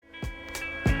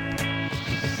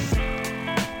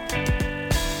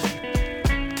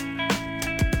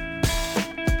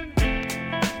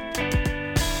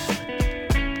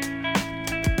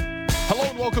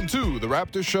The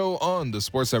Raptors Show on the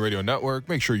Sportsnet Radio Network.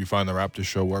 Make sure you find The Raptors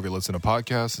Show wherever you listen to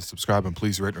podcasts and subscribe, and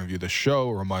please rate and review the show.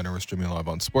 A reminder, we're streaming live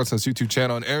on Sportsnet's YouTube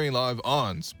channel and airing live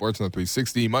on Sportsnet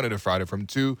 360 Monday to Friday from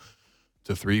 2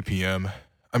 to 3 p.m.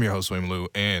 I'm your host, Wayne Liu,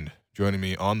 and joining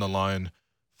me on the line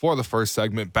for the first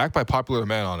segment, backed by popular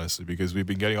demand, honestly, because we've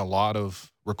been getting a lot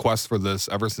of requests for this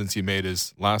ever since he made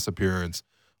his last appearance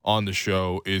on the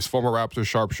show, is former Raptors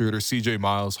sharpshooter CJ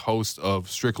Miles, host of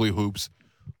Strictly Hoops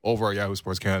over at Yahoo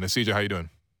Sports Canada. CJ, how you doing?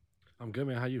 I'm good,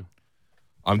 man. How you?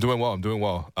 I'm doing well.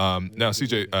 Now,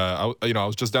 CJ, I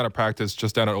was just down at practice,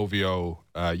 just down at OVO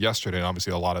yesterday, and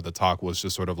obviously a lot of the talk was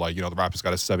just sort of like, the Raptors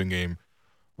got a 7-game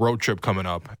road trip coming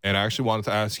up, and I actually wanted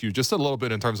to ask you just a little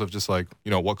bit in terms of just like,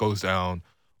 what goes down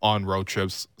on road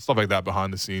trips, stuff like that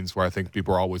behind the scenes, where I think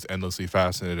people are always endlessly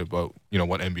fascinated about,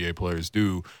 what NBA players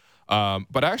do.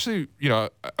 But actually,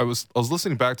 I was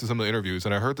listening back to some of the interviews,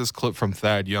 and I heard this clip from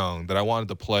Thad Young that I wanted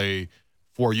to play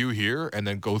for you here and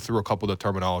then go through a couple of the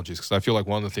terminologies, because I feel like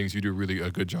one of the things you do really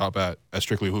a good job at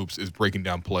Strictly Hoops is breaking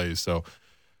down plays. So,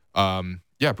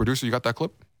 producer, you got that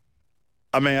clip?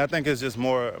 I mean, I think it's just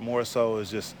more so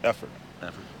is just effort.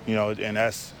 And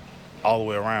that's all the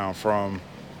way around from,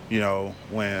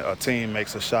 when a team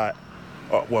makes a shot,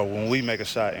 when we make a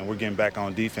shot and we're getting back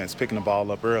on defense, picking the ball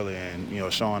up early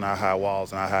and, showing our high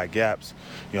walls and our high gaps,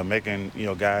 making,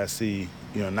 guys see,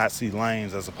 not see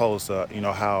lanes as opposed to,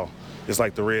 how it's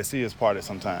like the Red Sea is parted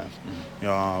sometimes,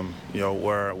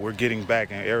 where we're getting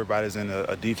back and everybody's in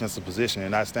a defensive position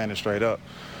and not standing straight up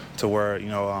to where,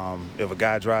 if a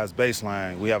guy drives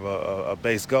baseline, we have a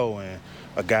base go and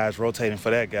a guy's rotating for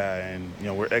that guy and,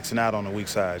 we're Xing out on the weak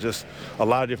side. Just a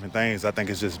lot of different things. I think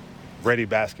it's just ready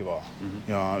basketball.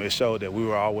 It showed that we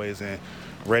were always in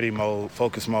ready mode,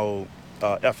 focus mode,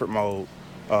 effort mode,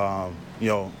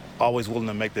 always willing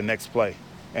to make the next play.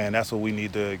 And that's what we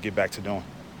need to get back to doing.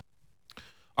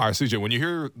 All right, CJ, when you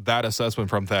hear that assessment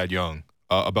from Thad Young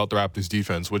about the Raptors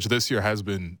defense, which this year has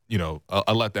been,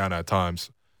 a letdown at times,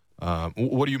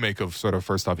 what do you make of sort of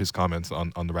first off his comments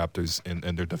on the Raptors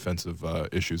and their defensive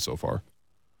issues so far?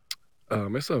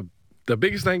 The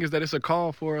biggest thing is that it's a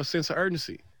call for a sense of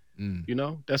urgency.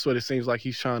 That's what it seems like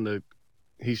he's trying to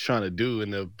do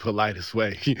in the politest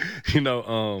way,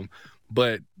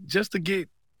 but just to get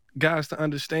guys to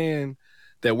understand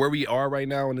that where we are right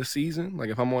now in the season,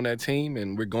 like if I'm on that team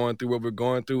and we're going through what we're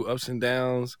going through, ups and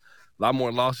downs, a lot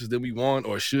more losses than we want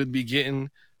or should be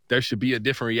getting, there should be a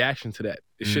different reaction to that.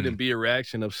 It shouldn't be a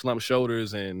reaction of slumped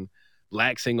shoulders and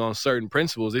laxing on certain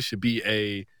principles. It should be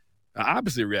an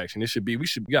opposite reaction. It should be, we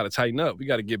got to tighten up. We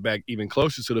got to get back even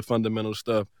closer to the fundamental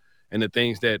stuff and the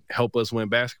things that help us win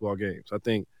basketball games. I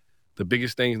think the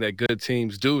biggest things that good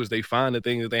teams do is they find the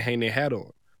things that they hang their hat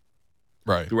on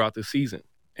throughout the season.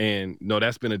 And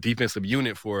that's been a defensive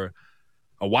unit for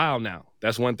a while now.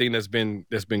 That's one thing that's been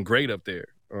great up there.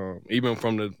 Even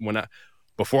from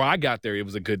before I got there, it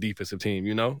was a good defensive team,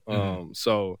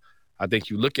 So I think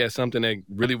you look at something that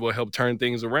really will help turn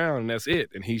things around, and that's it.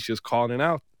 And he's just calling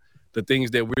out the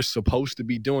things that we're supposed to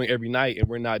be doing every night, and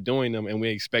we're not doing them, and we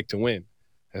expect to win.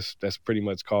 That's pretty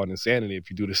much called insanity if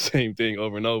you do the same thing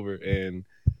over and over and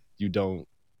you don't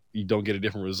get a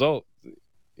different result.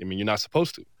 I mean, you're not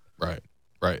supposed to. Right.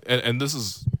 And this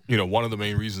is, one of the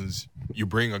main reasons you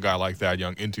bring a guy like Thad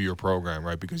Young into your program,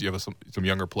 right? Because you have some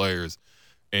younger players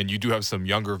and you do have some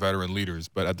younger veteran leaders,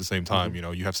 but at the same time,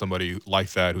 you have somebody like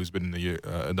Thad who's been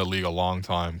in the league a long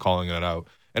time calling it out.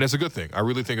 And it's a good thing. I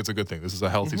really think it's a good thing. This is a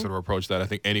healthy sort of approach that I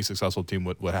think any successful team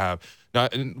would have. Now,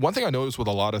 and one thing I noticed with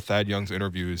a lot of Thad Young's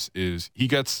interviews is he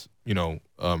gets,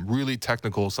 really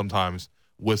technical sometimes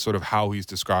with sort of how he's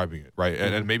describing it, right?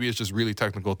 And maybe it's just really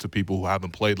technical to people who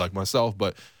haven't played like myself,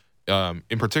 but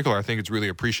in particular, I think it's really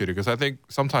appreciated because I think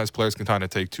sometimes players can kind of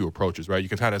take two approaches, right? You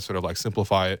can kind of sort of like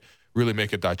simplify it, really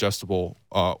make it digestible,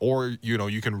 or,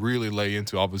 you can really lay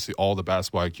into obviously all the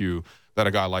basketball IQ that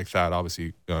a guy like that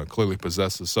obviously clearly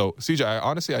possesses. So,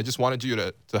 CJ, I just wanted you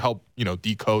to help,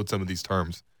 decode some of these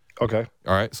terms. Okay.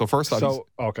 All right. So first off,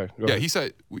 okay. He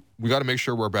said we got to make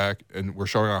sure we're back and we're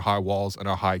showing our high walls and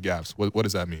our high gaps. What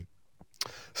does that mean?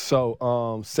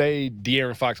 So, say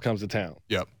De'Aaron Fox comes to town.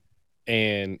 Yep.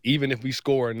 And even if we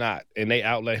score or not, and they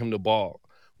outlet him the ball,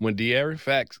 when De'Aaron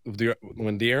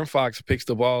Fox picks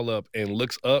the ball up and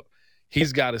looks up,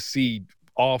 he's got to see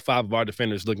all 5 of our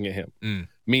defenders looking at him.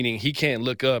 Meaning he can't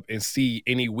look up and see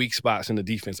any weak spots in the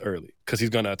defense early because he's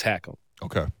going to attack them.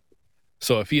 Okay.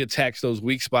 So if he attacks those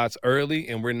weak spots early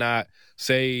and we're not,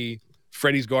 say,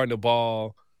 Freddie's guarding the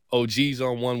ball, OG's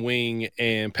on one wing,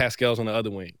 and Pascal's on the other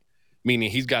wing,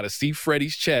 meaning he's got to see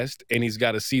Freddie's chest and he's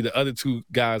got to see the other 2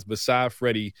 guys beside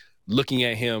Freddie looking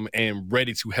at him and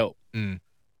ready to help.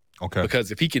 Okay.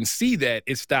 Because if he can see that,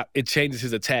 it changes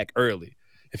his attack early.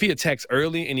 If he attacks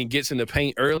early and he gets in the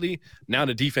paint early, now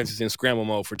the defense is in scramble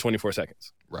mode for 24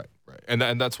 seconds. Right. And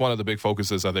that's one of the big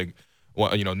focuses, I think.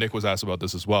 Well, Nick was asked about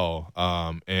this as well,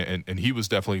 and he was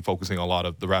definitely focusing a lot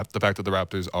of the fact that the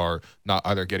Raptors are not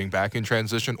either getting back in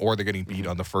transition or they're getting beat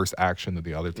on the first action that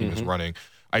the other team is running.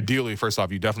 Ideally, first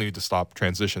off, you definitely need to stop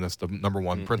transition. That's the number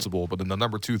one principle. But then the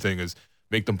number two thing is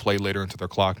make them play later into their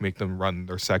clock, make them run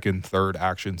their second, third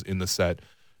actions in the set.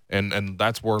 And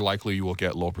that's where likely you will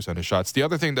get low percentage shots. The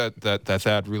other thing that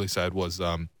Thad really said was,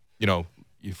 he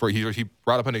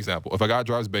brought up an example. If a guy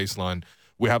drives baseline,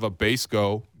 we have a base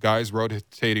go, guys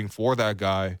rotating for that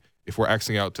guy if we're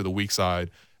Xing out to the weak side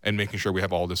and making sure we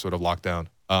have all this sort of lockdown.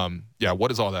 What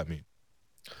does all that mean?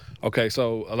 Okay,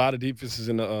 so a lot of defenses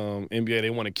in the NBA,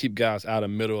 they want to keep guys out of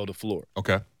the middle of the floor.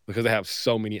 Okay. Because they have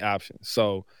so many options.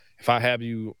 So if I have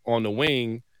you on the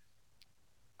wing,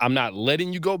 I'm not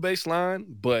letting you go baseline,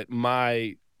 but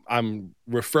I'm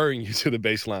referring you to the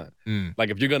baseline. Like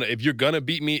if you're gonna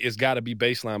beat me, it's got to be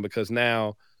baseline because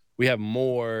now we have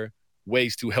more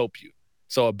ways to help you.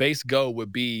 So a base go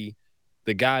would be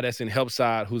the guy that's in help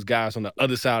side whose guy's on the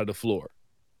other side of the floor,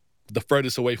 the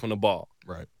furthest away from the ball.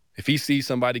 Right. If he sees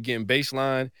somebody getting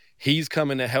baseline, he's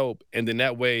coming to help, and then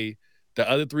that way the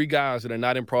other three guys that are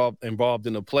not involved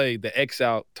in the play, the X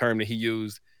out term that he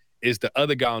used, is the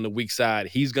other guy on the weak side.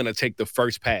 He's going to take the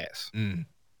first pass.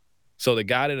 So the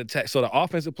guy that attacks, so the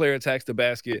offensive player attacks the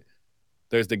basket.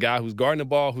 There's the guy who's guarding the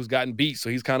ball who's gotten beat, so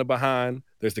he's kind of behind.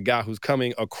 There's the guy who's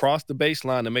coming across the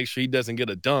baseline to make sure he doesn't get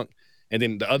a dunk. And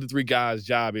then the other three guys'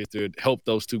 job is to help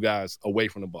those two guys away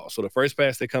from the ball. So the first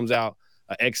pass that comes out,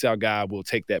 an X out guy will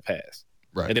take that pass.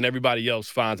 Right. And then everybody else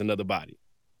finds another body.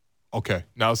 Okay.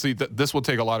 Now, see, this will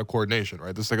take a lot of coordination,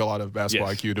 right? This will take a lot of basketball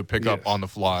IQ to pick up on the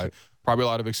fly. Probably a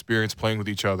lot of experience playing with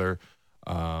each other.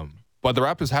 But the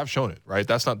Raptors have shown it, right?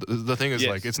 That's not the thing is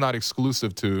like it's not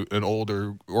exclusive to an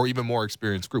older or even more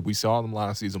experienced group. We saw them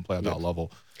last season play at that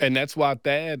level. And that's why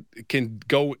Thad can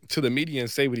go to the media and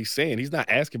say what he's saying. He's not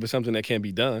asking for something that can't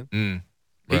be done.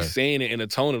 He's saying it in a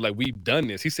tone of like, we've done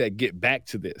this. He said, get back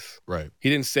to this. Right. He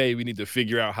didn't say we need to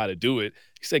figure out how to do it.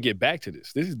 He said, get back to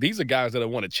this. These are guys that have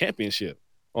won a championship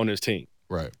on this team.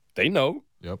 Right. They know.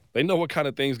 Yep. They know what kind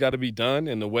of things got to be done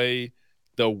and the way,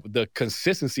 the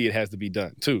consistency it has to be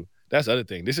done, too. That's the other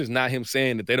thing. This is not him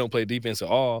saying that they don't play defense at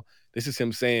all. This is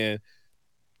him saying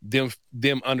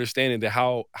them understanding that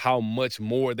how much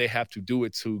more they have to do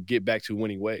it to get back to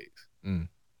winning ways.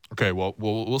 Okay, well,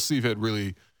 we'll see if it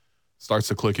really starts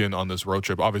to click in on this road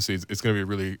trip. Obviously, it's going to be a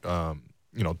really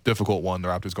difficult one. The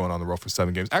Raptors going on the road for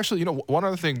 7 games. Actually, one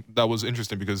other thing that was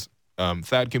interesting because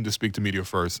Thad came to speak to media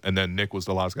first, and then Nick was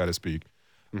the last guy to speak.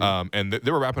 And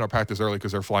they were wrapping up practice early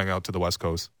because they're flying out to the West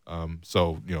Coast.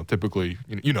 So, typically,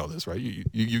 you know this, right?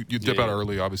 You dip out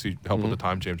early, obviously, help with the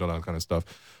time change, all that kind of stuff.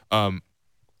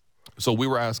 So we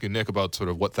were asking Nick about sort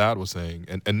of what Thad was saying,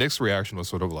 and Nick's reaction was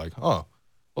sort of like, oh,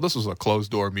 well, this was a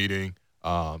closed-door meeting.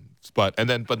 But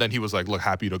then he was like, look,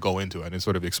 happy to go into it and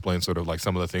sort of explain sort of like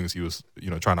some of the things he was,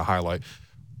 trying to highlight.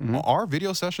 Are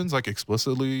video sessions like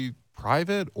explicitly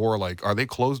private or like are they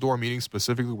closed door meetings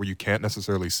specifically where you can't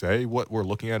necessarily say what we're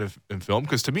looking at in film?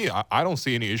 Because to me, I don't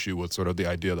see any issue with sort of the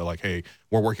idea that like, hey,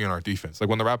 we're working on our defense. Like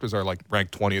when the Raptors are like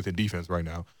ranked 20th in defense right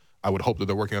now, I would hope that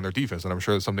they're working on their defense. And I'm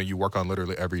sure it's something you work on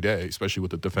literally every day, especially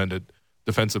with a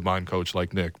defensive mind coach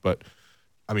like Nick. But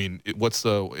I mean,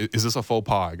 is this a faux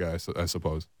pas, guys, I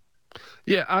suppose?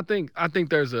 Yeah, I think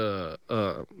there's a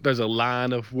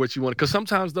line of what you want, because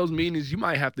sometimes those meetings you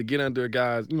might have to get under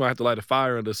guys, you might have to light a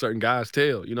fire under a certain guy's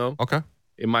tail, Okay.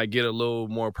 It might get a little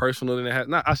more personal than it has.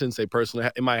 I shouldn't say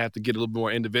personal. It might have to get a little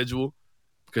more individual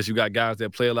because you got guys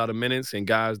that play a lot of minutes and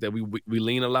guys that we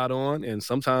lean a lot on, and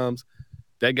sometimes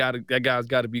that guy's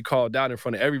got to be called out in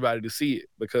front of everybody to see it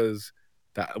because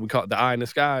we call it the eye in the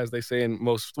sky, as they say in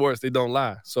most sports. They don't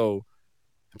lie. So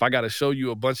if I got to show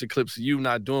you a bunch of clips of you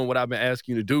not doing what I've been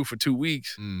asking you to do for 2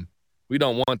 weeks, we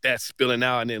don't want that spilling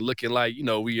out and then looking like,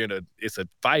 it's a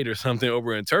fight or something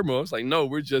over in turmoil. It's like, no,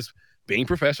 we're just being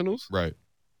professionals. Right.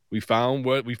 We found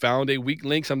a weak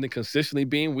link, something consistently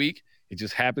being weak. It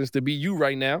just happens to be you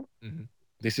right now.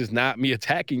 This is not me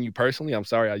attacking you personally. I'm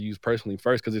sorry I used personally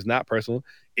first because it's not personal.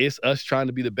 It's us trying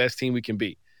to be the best team we can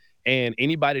be. And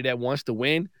anybody that wants to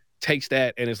win takes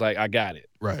that and it's like, I got it.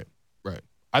 Right.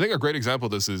 I think a great example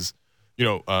of this is,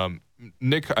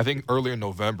 Nick, I think earlier in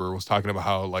November was talking about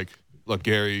how, like, look,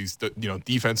 Gary's,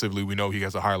 defensively, we know he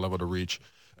has a higher level to reach,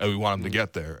 and we want him to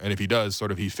get there. And if he does,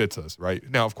 sort of he fits us, right?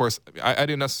 Now, of course, I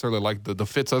didn't necessarily like the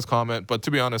fits us comment, but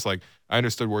to be honest, like, I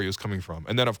understood where he was coming from.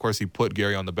 And then, of course, he put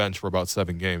Gary on the bench for about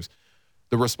 7 games.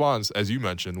 the response, as you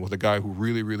mentioned, with a guy who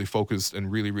really, really focused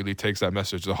and really, really takes that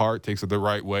message to heart, takes it the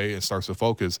right way, and starts to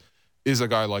focus, is a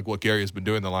guy like what Gary has been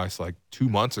doing the last 2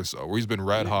 months or so, where he's been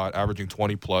red hot, averaging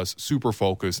 20 plus, super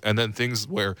focused, and then things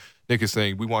where Nick is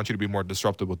saying, we want you to be more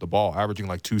disruptive with the ball, averaging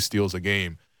 2 steals a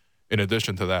game in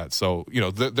addition to that. So,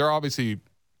 they're obviously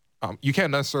you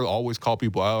can't necessarily always call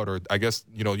people out, or I guess,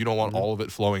 you don't want all of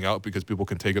it flowing out because people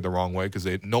can take it the wrong way because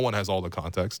no one has all the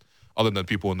context other than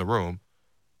people in the room.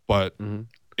 But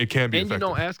it can be effective. And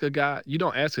you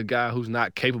don't ask a guy who's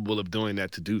not capable of doing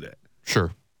that to do that.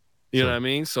 Sure. You know what I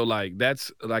mean? So,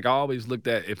 that's I always looked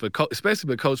at if especially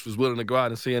if a coach was willing to go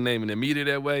out and say a name and meet it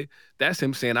that way, that's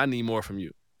him saying, I need more from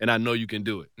you, and I know you can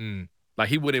do it.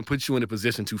 He wouldn't put you in a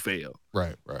position to fail.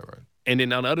 Right. And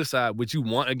then on the other side, would you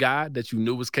want a guy that you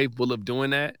knew was capable of doing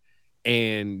that,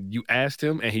 and you asked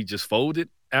him and he just folded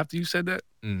after you said that?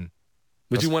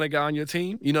 Would you want a guy on your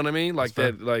team? You know what I mean?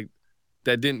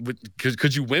 That didn't –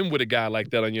 could you win with a guy like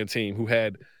that on your team who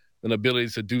had an ability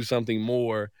to do something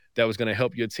more that was going to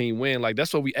help your team win?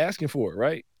 That's what we asking for,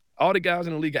 right? All the guys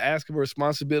in the league are asking for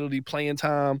responsibility, playing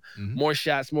time, more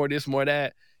shots, more this, more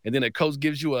that. And then a coach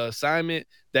gives you an assignment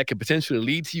that could potentially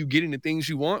lead to you getting the things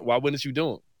you want. Why wouldn't you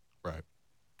do them?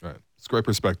 Right. It's great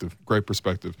perspective.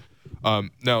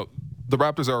 Now, the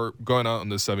Raptors are going out on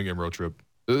this 7-game road trip.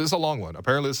 This is a long one.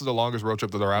 Apparently, this is the longest road trip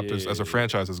that the Raptors as a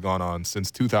franchise has gone on since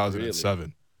 2007.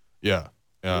 Really? Yeah.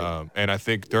 And I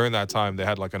think during that time, they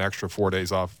had an extra 4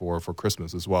 days off for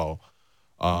Christmas as well.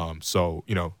 So,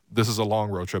 this is a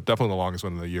long road trip, definitely the longest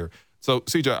one of the year. So,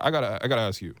 CJ, I gotta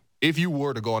ask you, if you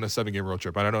were to go on a 7-game road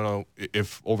trip, and I don't know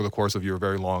if over the course of your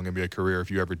very long NBA career,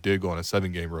 if you ever did go on a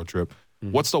 7-game road trip,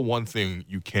 what's the one thing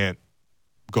you can't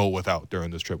go without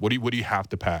during this trip? What do you have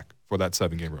to pack for that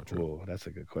 7-game road trip? Whoa, that's a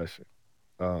good question.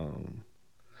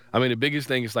 The biggest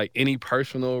thing is any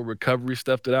personal recovery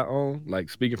stuff that I own,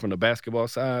 speaking from the basketball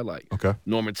side,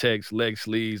 Normatex, leg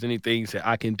sleeves, any things that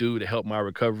I can do to help my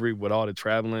recovery with all the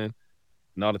traveling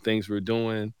and all the things we're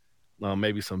doing.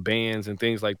 Maybe some bands and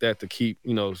things like that to keep,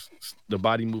 the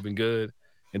body moving good.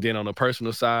 And then on the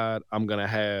personal side, I'm going to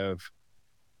have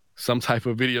some type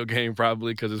of video game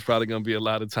probably because it's probably going to be a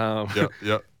lot of time.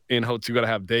 Yep. In hotel, you got to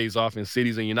have days off in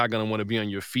cities and you're not going to want to be on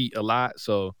your feet a lot.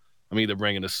 So I'm either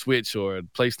bringing a Switch or a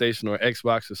PlayStation or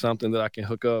Xbox or something that I can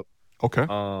hook up. Okay.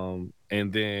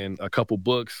 And then a couple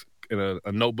books and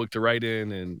a notebook to write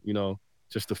in and,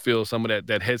 just to fill some of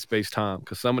that headspace time.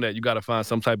 Because some of that, you got to find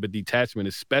some type of detachment,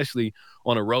 especially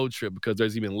on a road trip because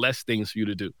there's even less things for you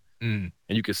to do. And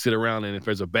you can sit around and if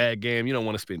there's a bad game, you don't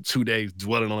want to spend 2 days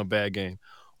dwelling on a bad game.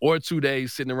 Or 2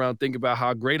 days sitting around thinking about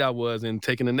how great I was and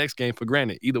taking the next game for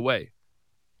granted. Either way.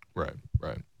 Right.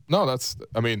 No,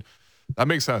 that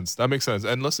makes sense.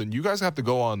 And listen, you guys have to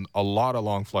go on a lot of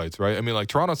long flights, right?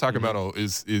 Toronto-Sacramento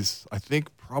is I think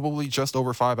probably just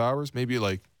over 5 hours, maybe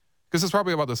because it's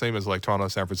probably about the same as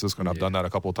Toronto-San Francisco, and I've done that a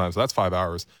couple of times. So that's 5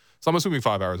 hours. So I'm assuming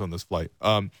 5 hours on this flight.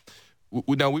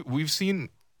 Now, we've seen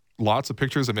lots of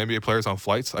pictures of NBA players on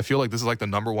flights. I feel like this is the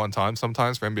number one time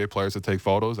sometimes for NBA players to take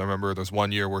photos. I remember there's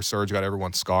one year where Serge got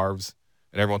everyone scarves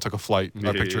and everyone took a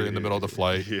picture in the middle of the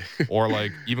flight. Or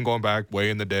even going back way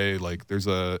in the day, there's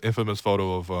a infamous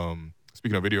photo of,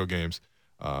 speaking of video games,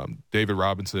 David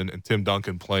Robinson and Tim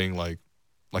Duncan playing a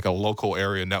local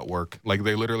area network.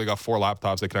 They literally got 4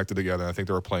 laptops they connected together. I think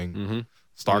they were playing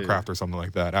StarCraft or something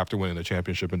like that after winning the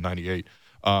championship in '98.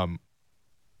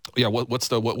 What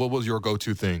was your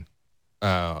go-to thing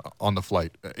on the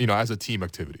flight? As a team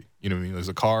activity. You know what I mean? There's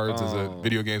the cards, is it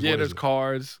video games? Yeah, there's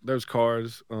cards. There's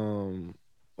cards.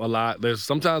 A lot. There's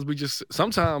sometimes on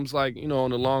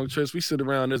the long trips we sit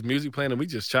around. There's music playing and we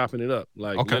just chopping it up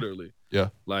literally. Yeah.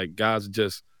 Guys are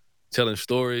just telling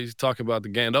stories, talking about the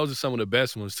game. Those are some of the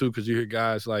best ones too, because you hear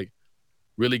guys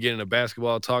really getting a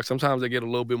basketball talk. Sometimes they get a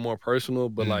little bit more personal,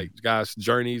 but guys'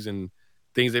 journeys and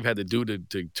things they've had to do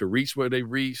to reach where they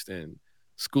reached, and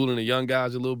schooling the young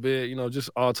guys a little bit.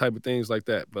 Just all type of things like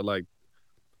that. But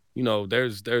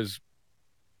there's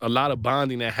a lot of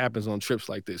bonding that happens on trips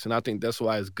like this, and I think that's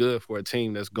why it's good for a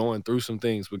team that's going through some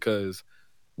things because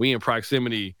we in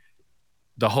proximity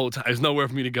the whole time. There's nowhere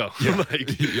for me to go. Yeah.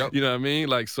 You know what I mean?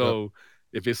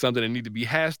 If it's something that need to be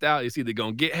hashed out, it's either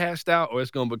going to get hashed out or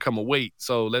it's going to become a weight.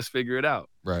 So let's figure it out.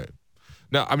 Right.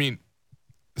 Now, look,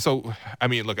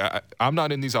 I'm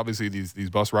not in these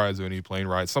bus rides or any plane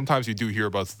rides. Sometimes you do hear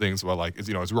about things about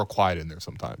it's real quiet in there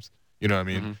sometimes. You know what I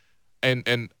mean?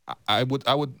 And I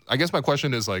guess my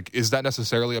question is is that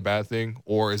necessarily a bad thing,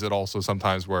 or is it also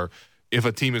sometimes where if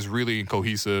a team is really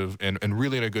cohesive and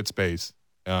really in a good space,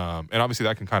 and obviously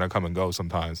that can kind of come and go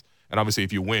sometimes, and obviously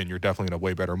if you win, you're definitely in a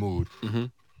way better mood.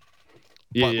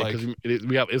 Yeah, But, because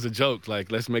it's a joke.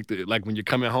 Like, let's make when you're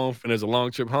coming home and there's a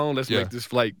long trip home, let's make this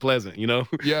flight pleasant, you know?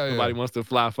 Yeah, Nobody wants to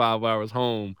fly 5 hours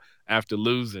home after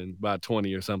losing by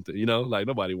 20 or something, you know? Like,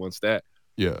 nobody wants that.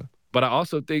 Yeah. But I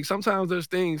also think sometimes there's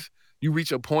things, you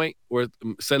reach a point where,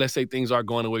 let's say things are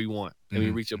going the way you want, and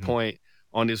you reach a point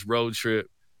on this road trip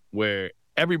where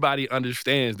everybody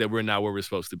understands that we're not where we're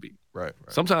supposed to be. Right.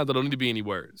 Sometimes there don't need to be any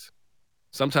words.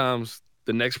 Sometimes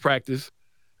the next practice,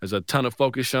 there's a ton of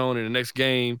focus shown. In the next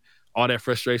game, all that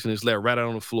frustration is let right out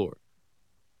on the floor.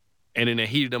 And in the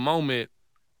heat of the moment,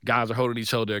 guys are holding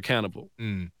each other accountable.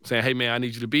 Saying, hey, man, I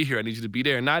need you to be here. I need you to be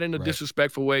there. Not in a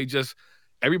disrespectful way, just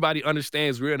everybody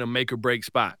understands we're in a make or break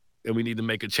spot and we need to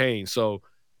make a change. So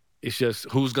it's just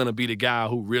who's going to be the guy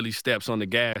who really steps on the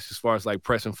gas as far as like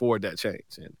pressing forward that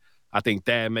change. And I think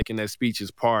Thad making that speech is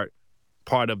part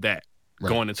of that.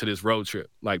 Going into this road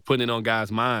trip, like putting it on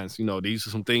guys' minds, you know, these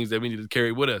are some things that we need to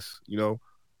carry with us, you know,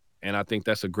 and I think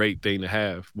that's a great thing to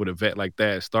have with a vet like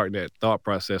that, starting that thought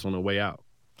process on the way out.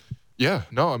 Yeah,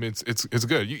 no, I mean it's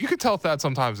good. You can tell Thad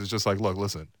sometimes it's just like, look,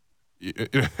 listen,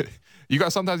 you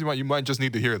guys sometimes you might just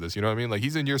need to hear this, you know what I mean? Like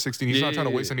he's in year 16, he's not trying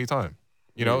to waste any time,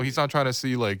 you know, he's not trying to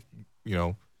see like, you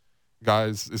know,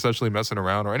 guys essentially messing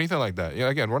around or anything like that. Yeah,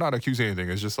 again, we're not accusing anything.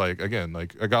 It's just like, again,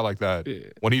 like a guy like that,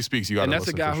 when he speaks, you got to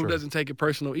listen. And that's a guy who doesn't take it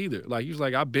personal either. Like, he's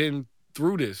like, I've been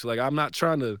through this. Like, I'm not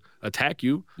trying to attack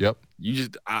you. Yep. You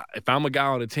just, if I'm a guy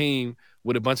on a team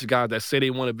with a bunch of guys that say they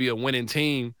want to be a winning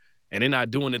team and they're not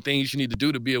doing the things you need to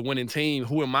do to be a winning team,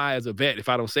 who am I as a vet if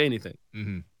I don't say anything?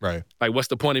 Right. Like, what's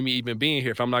the point of me even being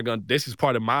here if I'm not going to, this is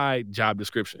part of my job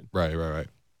description. Right.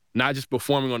 Not just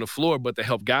performing on the floor, but to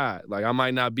help guide. Like, I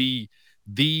might not be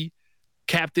the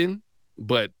captain,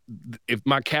 but if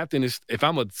my captain is, if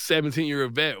I'm a 17-year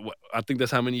vet, I think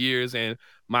that's how many years, and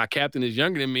my captain is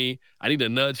younger than me, I need to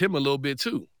nudge him a little bit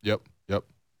too. Yep.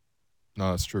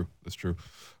 No, that's true.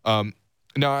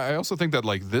 Now, I also think that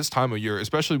like this time of year,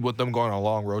 especially with them going on a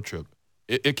long road trip,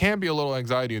 it can be a little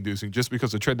anxiety-inducing just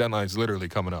because the trade deadline is literally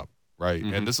coming up, right?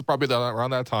 And this is probably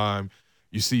around that time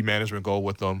you see management go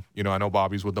with them. You know, I know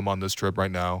Bobby's with them on this trip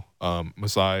right now.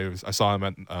 Masai, I saw him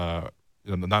at the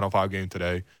 905 game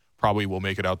today. Probably will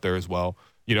make it out there as well.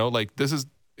 You know, like this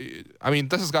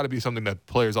has got to be something that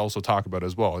players also talk about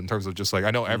as well in terms of just like,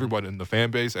 I know everyone in the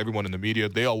fan base, everyone in the media,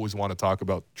 they always want to talk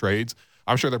about trades.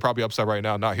 I'm sure they're probably upset right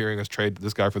now not hearing us trade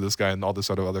this guy for this guy and all this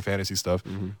sort of other fantasy stuff.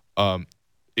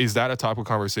 Is that a topic of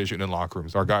conversation in locker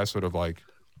rooms? Are guys sort of like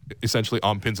essentially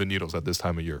on pins and needles at this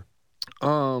time of year?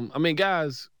 I mean,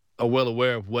 guys are well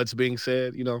aware of what's being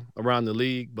said, you know, around the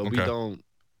league, but we don't.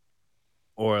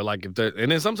 Or like if there,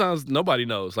 and then sometimes nobody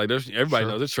knows. Like everybody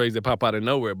knows there's trades that pop out of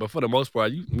nowhere. But for the most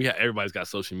part, everybody's got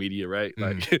social media, right?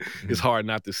 Like it's hard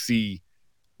not to see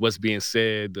what's being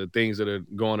said, the things that are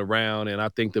going around. And I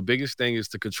think the biggest thing is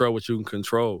to control what you can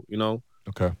control. You know,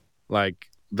 like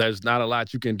there's not a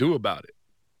lot you can do about it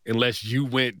unless you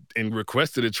went and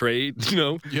requested a trade. You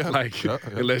know,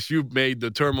 unless you made the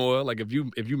turmoil. Like if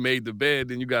you made the bed,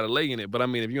 then you got to lay in it. But I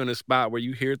mean, if you're in a spot where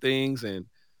you hear things, and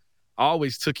I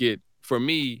always took it. For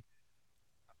me,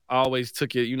 I always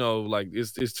took it, you know, like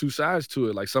it's two sides to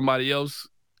it. Like somebody else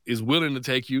is willing to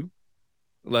take you.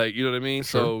 Like, you know what I mean?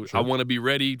 Sure. I want to be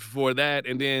ready for that.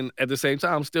 And then at the same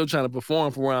time, I'm still trying to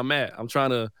perform for where I'm at. I'm trying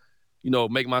to, you know,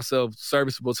 make myself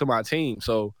serviceable to my team.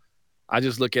 So I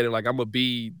just look at it like I'm going to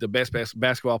be the best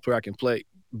basketball player I can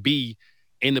be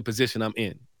in the position I'm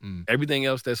in. Everything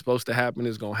else that's supposed to happen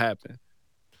is going to happen.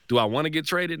 Do I want to get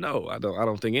traded? No, I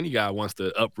don't think any guy wants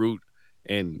to uproot.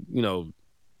 And, you know,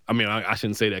 I mean, I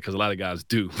shouldn't say that because a lot of guys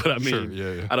do. But, I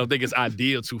mean, I don't think it's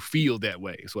ideal to feel that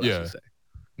way is what I should say.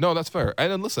 No, that's fair.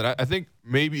 And then, listen, I think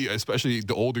maybe, especially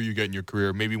the older you get in your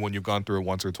career, maybe when you've gone through it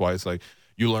once or twice, like,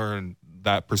 you learn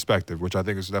that perspective, which I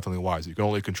think is definitely wise. You can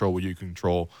only control what you can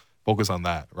control. Focus on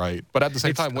that, right? But at the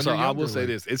same time, when you're younger, I will say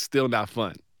this. It's still not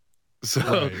fun.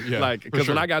 So, because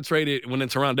when I got traded, when in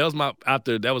Toronto,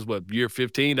 that was what, year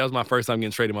 15? That was my first time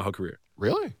getting traded my whole career.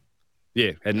 Really?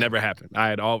 Yeah, had never happened. I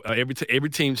had every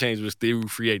team change was through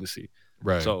free agency.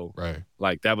 Right. So,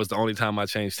 like, that was the only time I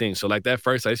changed teams. So, like, that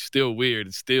first, it's still weird.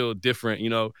 It's still different, you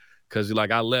know, because,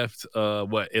 like, I left,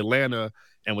 Atlanta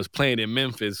and was playing in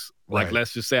Memphis. Like,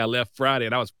 let's just say I left Friday,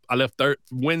 and I left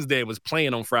Wednesday and was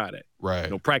playing on Friday. Right.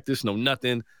 No practice, no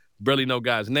nothing, barely know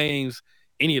guys' names,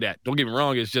 any of that. Don't get me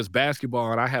wrong, it's just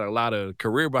basketball, and I had a lot of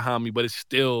career behind me, but it's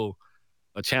still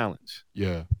a challenge.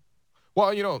 Yeah.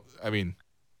 Well, you know, I mean,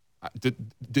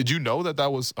 Did you know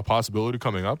that was a possibility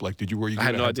coming up? Like, were you? I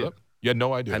had no idea. Up? You had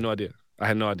no idea. I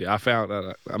had no idea. I found.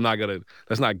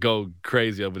 Let's not go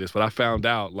crazy over this, but I found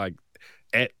out like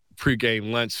at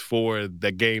pregame lunch for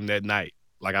the game that night.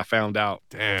 Like I found out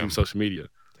through social media.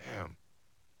 Damn.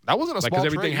 that wasn't a small because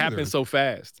everything trade happened either. so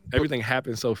fast. Everything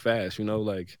happened so fast,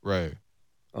 like. Right.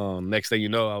 Next thing you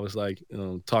know, I was like,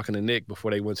 talking to Nick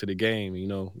before they went to the game.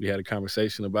 We had a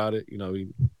conversation about it.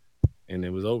 And it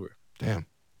was over. Damn.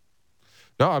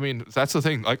 No, I mean that's the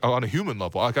thing. Like on a human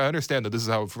level, like I understand that this is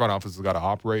how front office has got to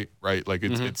operate, right? Like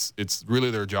it's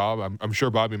really their job. I'm sure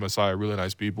Bobby and Messiah are really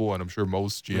nice people, and I'm sure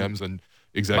most GMs and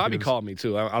executives. Bobby called me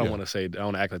too. I don't want to say. I don't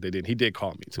want to act like they didn't. He did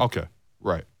call me too. Okay,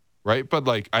 right. But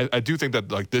like I do think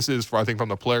that like this is, I think from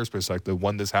the player's perspective,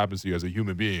 when this happens to you as a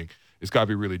human being, it's got to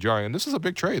be really jarring. And this is a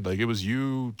big trade. Like it was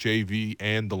you, JV,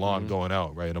 and DeLon going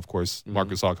out, right? And of course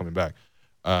Marcus All coming back.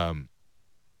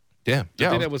 Damn. The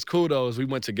thing that was cool though is we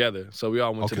went together, so we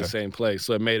all went to the same place,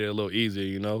 so it made it a little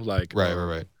easier, Like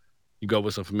right. You go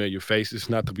with some familiar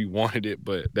faces. Not that we wanted it,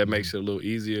 but that makes it a little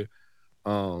easier.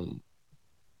 But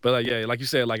like like you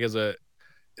said, like as a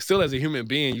human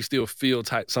being, you still feel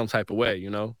some type of way,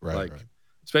 Right.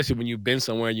 Especially when you've been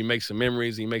somewhere and you make some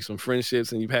memories and you make some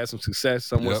friendships and you've had some success,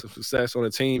 some success on a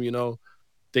team,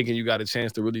 thinking you got a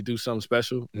chance to really do something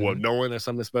special, or knowing that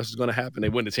something special is going to happen. They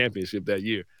win the championship that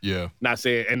year. Yeah. Not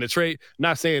saying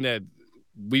that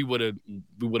we would have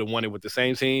won it with the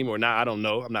same team or not. I don't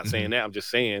know. I'm not saying that. I'm just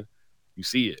saying you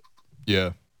see it.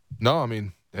 Yeah. No, I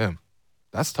mean, damn.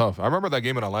 That's tough. I remember that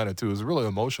game in Atlanta, too. It was really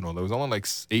emotional. There was only like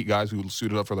 8 guys who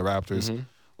suited up for the Raptors. A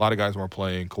lot of guys weren't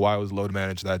playing. Kawhi was load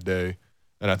managed that day.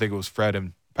 And I think it was Fred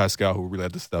and Pascal who really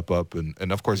had to step up.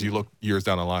 And of course, you look years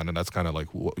down the line, and that's kind of like,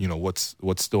 what's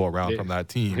still around from that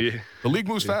team. Yeah. The league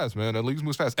moves fast, man. The league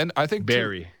moves fast. And I think,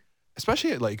 Barry.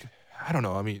 Especially at like, I don't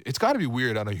know. I mean, it's got to be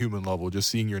weird on a human level just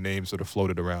seeing your name sort of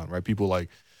floated around, right? People like,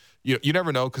 you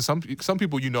never know, because some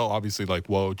people obviously like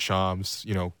Woj, Shams,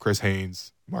 Chris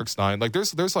Haynes, Mark Stein. Like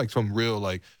there's like some real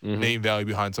like name value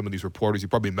behind some of these reporters. You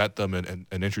probably met them and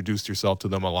introduced yourself to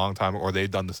them a long time, or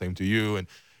they've done the same to you. And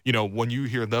when you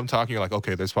hear them talking, you're like,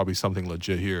 okay, there's probably something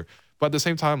legit here. But at the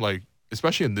same time, like,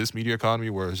 especially in this media economy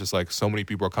where it's just like so many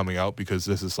people are coming out because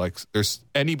this is like,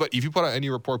 if you put out any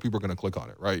report, people are going to click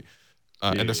on it, right?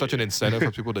 And there's such an incentive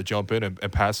for people to jump in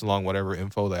and pass along whatever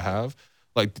info they have.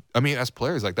 Like, I mean, as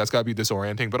players, like that's got to be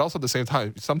disorienting. But also at the same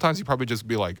time, sometimes you probably just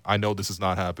be like, I know this is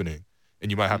not happening.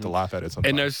 And you might have to laugh at it sometimes.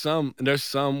 And there's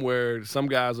some where some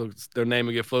guys, their name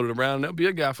will get floated around. And there'll be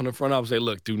a guy from the front office say,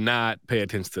 look, do not pay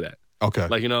attention to that. Okay.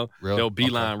 Like, Really? they'll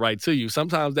beeline right to you.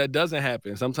 Sometimes that doesn't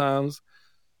happen. Sometimes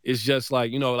it's just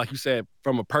like, like you said,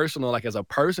 from a personal, like as a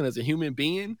person, as a human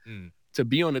being, to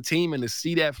be on the team and to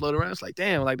see that float around, it's like,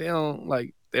 damn, like they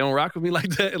don't rock with me like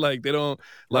that. Like they don't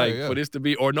for this to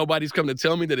be, or nobody's come to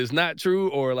tell me that it's not true.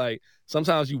 Or like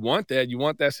sometimes you want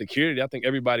that security. I think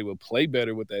everybody would play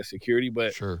better with that security,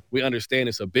 but we understand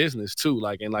it's a business too.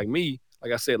 Like, and like me,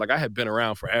 like I said, like I have been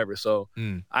around forever. So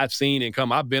I've seen and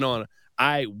come, I've been on,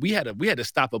 we had to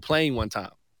stop a plane one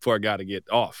time for a guy to get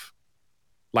off.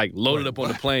 Like loaded up on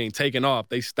the plane, taking off.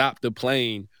 They stopped the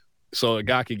plane so a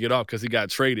guy could get off because he got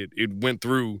traded. It went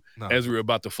through as we were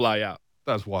about to fly out.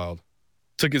 That's wild.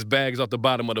 Took his bags off the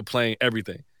bottom of the plane,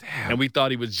 everything. Damn. And we thought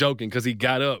he was joking because he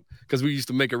got up. Because we used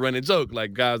to make a running joke.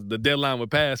 Like, guys, the deadline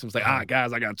would pass. It was like,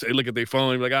 guys, I got to look at their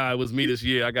phone. He'd be like, it was me this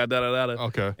year. I got da-da-da-da.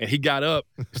 Okay. And he got up,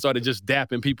 started just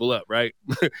dapping people up, right?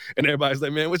 And everybody's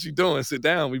like, man, what you doing? Sit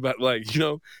down. We about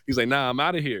he's like, nah, I'm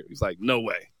out of here. He's like, no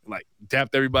way. Like,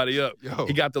 dapped everybody up. Yo.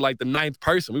 He got to like the 9th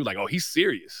person. We were like, oh, he's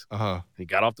serious. He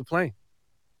got off the plane.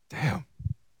 Damn.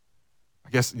 I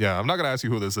guess, I'm not going to ask you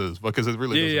who this is because it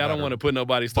really doesn't I matter. don't want to put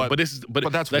nobody's stuff. But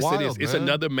that's let's wild, say this. It's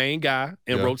another main guy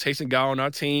and rotation guy on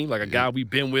our team, like a guy we've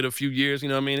been with a few years, you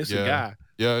know what I mean? It's a guy.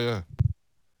 Yeah.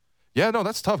 Yeah, no,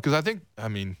 that's tough because I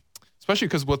mean, especially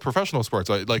because with professional sports,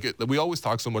 we always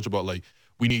talk so much about like,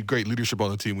 we need great leadership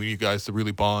on the team. We need guys to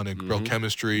really bond and build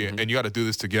chemistry, and you got to do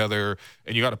this together,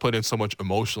 and you got to put in so much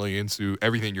emotionally into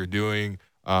everything you're doing.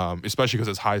 Especially because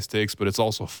it's high stakes, but it's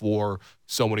also for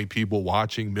so many people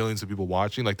watching, millions of people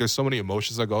watching. Like, there's so many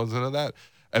emotions that goes into that.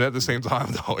 And at the same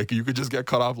time, though, like you could just get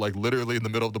cut off, like literally in the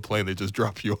middle of the plane, they just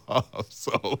drop you off.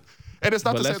 So, and it's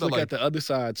not to say that, let's look at the other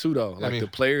side too, though. Like, the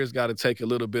players got to take a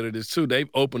little bit of this too. They've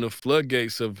opened the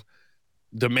floodgates of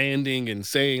demanding and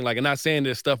saying, like, and not saying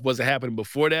that stuff wasn't happening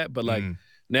before that, but like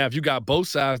now if you got both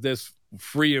sides that's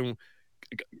free and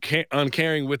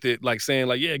uncaring with it, like saying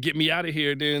like, yeah, get me out of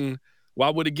here, then why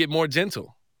would it get more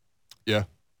gentle? Yeah.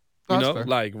 No, fair.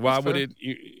 Like why would it?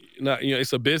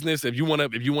 It's a business. If you want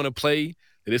to play,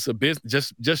 it's a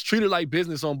business. Just treat it like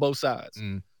business on both sides.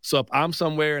 So if I'm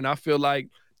somewhere and I feel like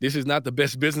this is not the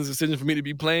best business decision for me to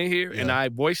be playing here, and I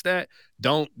voice that,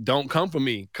 don't come for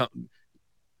me.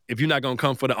 If you're not gonna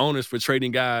come for the owners for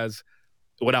trading guys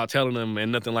without telling them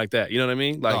and nothing like that, you know what I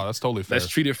mean? Like, no, that's totally fair. Let's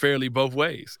treat it fairly both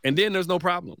ways, and then there's no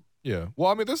problem. Yeah.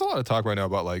 Well, I mean, there's a lot of talk right now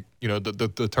about, like, you know,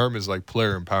 the term is like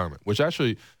player empowerment, which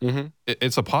actually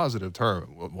it's a positive term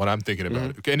when I'm thinking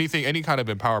about it. Any kind of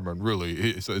empowerment really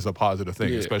is a positive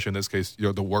thing, especially in this case, you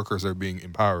know, the workers are being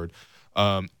empowered.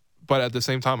 But at the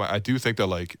same time, I do think that,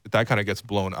 like, that kind of gets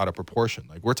blown out of proportion.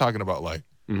 Like, we're talking about, like,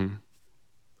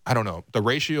 I don't know, the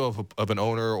ratio of an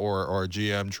owner or a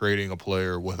GM trading a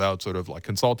player without sort of like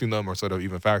consulting them or sort of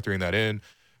even factoring that in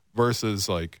versus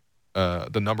like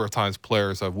the number of times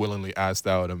players have willingly asked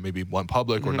out and maybe went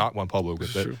public or not went public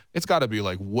with it. It's got to be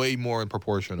like way more in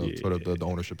proportion of sort of the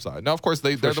ownership side. Now, of course,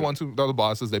 they're the ones they're the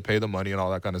bosses. They pay the money and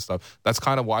all that kind of stuff. That's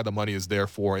kind of why the money is there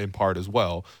for in part as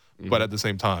well. But at the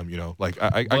same time, you know, like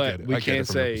I get it. We I get can't it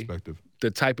from your say perspective.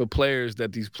 the type of players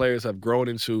that these players have grown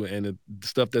into and the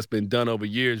stuff that's been done over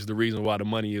years is the reason why the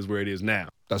money is where it is now.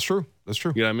 That's true. That's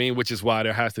true. You know what I mean? Which is why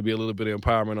there has to be a little bit of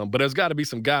empowerment on. But there's got to be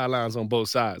some guidelines on both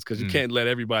sides because you can't let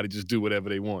everybody just do whatever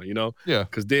they want, you know? Yeah.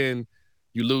 Because then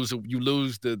you lose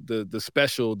the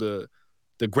special, the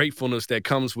gratefulness that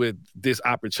comes with this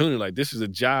opportunity. Like, this is a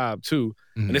job too.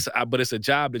 And but it's a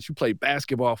job that you play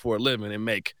basketball for a living and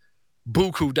make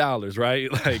buku dollars,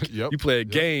 right? Like, you play a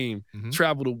game,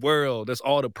 travel the world. That's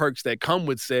all the perks that come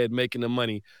with said making the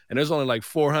money. And there's only like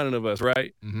 400 of us,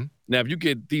 right? Now, if you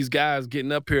get these guys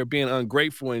getting up here being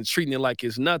ungrateful and treating it like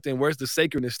it's nothing, where's the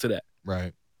sacredness to that?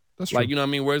 Right. That's true. Like, you know what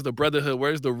I mean? Where's the brotherhood?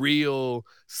 Where's the real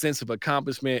sense of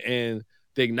accomplishment and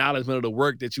the acknowledgement of the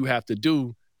work that you have to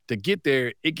do to get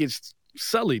there? It gets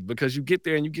sullied because you get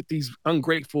there and you get these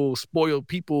ungrateful, spoiled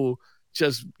people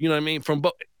just, you know what I mean? From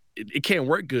both. It can't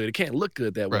work good. It can't look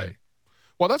good that way.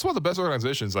 Well, that's why the best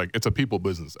organizations, like, it's a people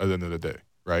business at the end of the day,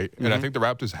 right? And I think the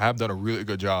Raptors have done a really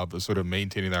good job of sort of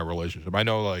maintaining that relationship. I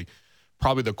know, like,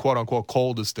 probably the quote-unquote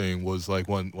coldest thing was, like,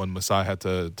 when Masai had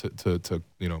to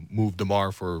you know, move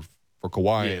DeMar for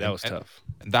Kawhi. Yeah, that was tough.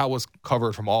 And that was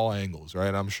covered from all angles, right?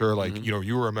 And I'm sure, like, you know,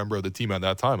 you were a member of the team at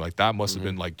that time. Like, that must have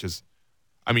been, like, just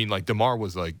 – I mean, like, DeMar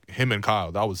was, like, him and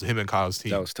Kyle. That was him and Kyle's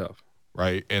team. That was tough.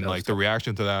 Right? And, like, the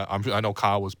reaction to that, I know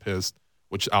Kyle was pissed,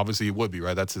 which obviously he would be,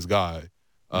 right? That's his guy.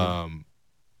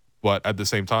 But at the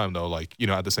same time, though, like, you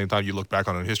know, at the same time, you look back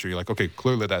on it in history, you're like, okay,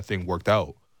 clearly that thing worked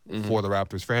out for the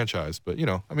Raptors franchise. But, you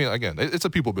know, I mean, again, it's a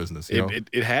people business. You know?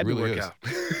 It had it really to work out.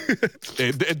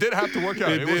 It did have to work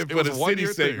out. It was a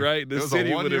city's sake, right? The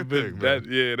city would have been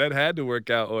that had to work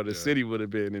out, or the city would have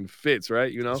been in fits, right?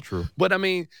 You know? That's true. But, I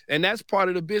mean, and that's part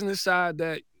of the business side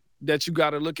that you got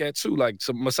to look at too. Like,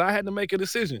 so Masai had to make a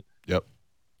decision. Yep.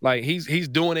 Like, he's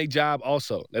doing a job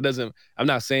also. That doesn't – I'm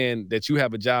not saying that you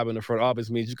have a job in the front office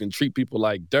means you can treat people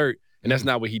like dirt, and that's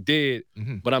not what he did.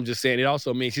 But I'm just saying it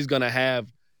also means he's going to have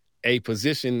a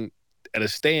position at a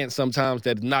stance sometimes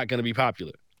that's not going to be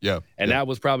popular. Yeah. And that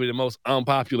was probably the most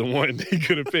unpopular one he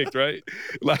could have picked, right?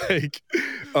 Like,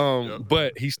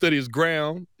 but he stood his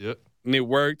ground. Yep. And it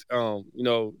worked. You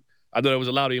know, I thought there was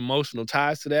a lot of emotional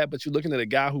ties to that, but you're looking at a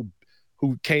guy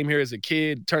who came here as a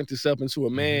kid, turned himself into a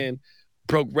man,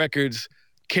 broke records,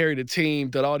 carried a team,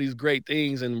 did all these great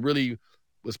things, and really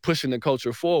was pushing the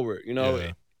culture forward. You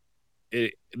know,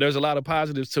 there's a lot of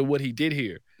positives to what he did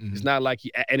here. It's not like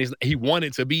he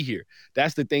wanted to be here.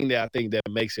 That's the thing that I think that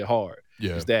makes it hard.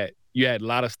 Is that you had a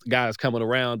lot of guys coming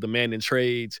around, demanding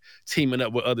trades, teaming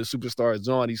up with other superstars,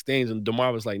 doing all these things, and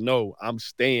DeMar was like, "No, I'm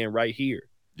staying right here.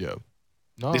 Yeah,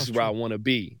 this is where I want to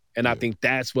be." And I think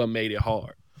that's what made it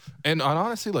hard. And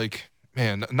honestly, like,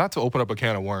 man, not to open up a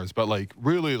can of worms, but, like,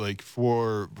 really, like,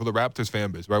 for the Raptors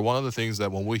fan base, right? One of the things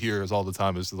that when we hear is all the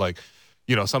time is, like,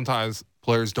 you know, sometimes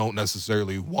players don't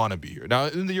necessarily want to be here. Now,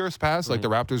 in the years past, like, the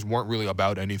Raptors weren't really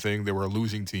about anything. They were a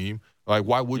losing team. Like,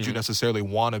 why would you necessarily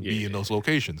want to be in those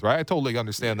locations, right? I totally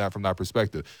understand that from that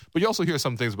perspective. But you also hear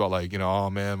some things about, like, you know, oh,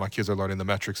 man, my kids are learning the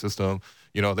metric system.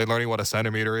 You know, they're learning what a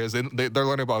centimeter is. They're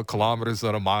learning about kilometers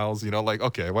instead of miles. You know, like,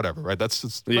 okay, whatever, right?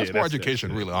 That's more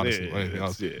education, really, honestly, than anything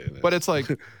else. But it's like,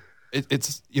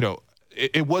 it's, you know,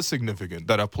 it was significant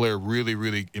that a player really,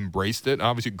 really embraced it and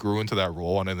obviously grew into that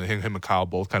role. And then him and Kyle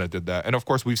both kind of did that. And, of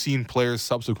course, we've seen players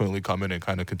subsequently come in and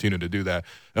kind of continue to do that.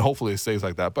 And hopefully it stays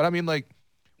like that. But, I mean, like,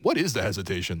 what is the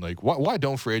hesitation? Like, why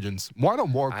don't free agents, why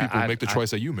don't more people make the choice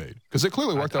that you made? Because it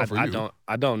clearly worked out for you.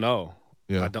 I don't know.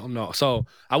 Yeah. I don't know. So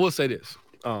I will say this.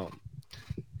 So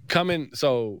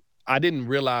I didn't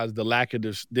realize the lack of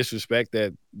disrespect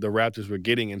that the Raptors were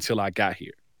getting until I got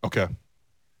here. Okay.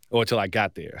 Or until I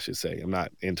got there, I should say. I'm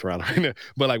not in Toronto right now.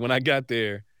 But, like, when I got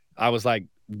there, I was like,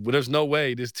 well, there's no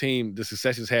way this team, the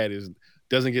success it's had,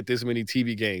 doesn't get this many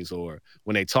TV games. Or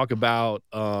when they talk about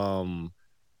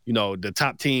you know, the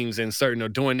top teams and certain are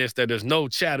doing this, that there's no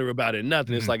chatter about it,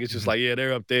 nothing. It's like, it's just like, yeah,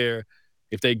 they're up there.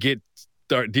 If they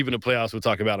start deep in the playoffs, we'll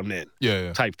talk about them then.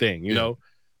 Yeah. Type thing, you know?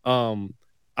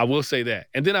 I will say that.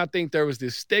 And then I think there was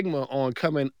this stigma on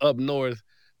coming up north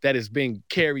that has been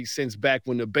carried since back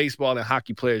when the baseball and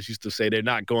hockey players used to say they're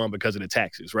not going because of the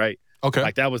taxes, right? Okay.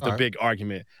 Like that was the big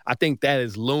argument. I think that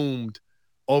has loomed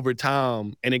over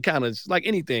time, and it kind of, like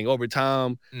anything, over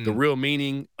time, the real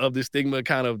meaning of the stigma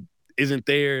kind of isn't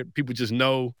there. People just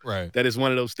know that it's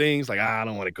one of those things, like, I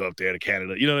don't want to go up there to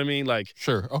Canada. You know what I mean? Like,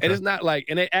 sure. Okay. And it's not like,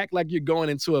 and they act like you're going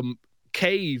into a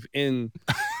cave in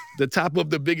the top of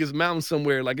the biggest mountain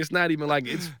somewhere. Like, it's not even like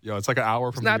it's like an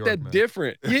hour from New York, It's not that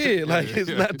different. Yeah, like it's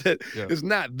not that it's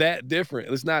not that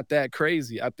different. It's not that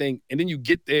crazy, I think. And then you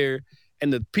get there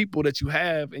and the people that you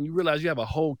have, and you realize you have a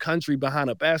whole country behind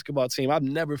a basketball team. I've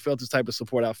never felt this type of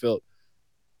support I felt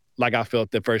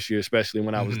the first year, especially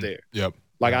when I was there. Yep.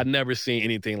 Like, I'd never seen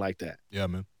anything like that. Yeah,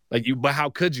 man. Like, but how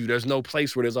could you? There's no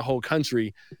place where there's a whole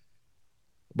country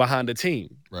behind the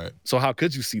team. Right. So how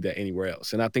could you see that anywhere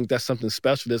else? And I think that's something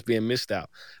special that's being missed out.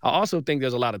 I also think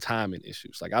there's a lot of timing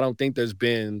issues. Like, I don't think there's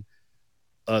been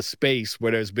a space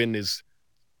where there's been this,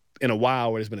 in a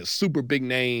while, where there's been a super big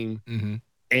name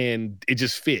and it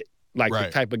just fit. Like the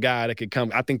type of guy that could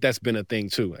come. I think that's been a thing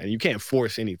too. And you can't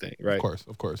force anything, right?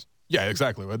 Of course. Yeah,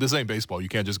 exactly. But this ain't baseball. You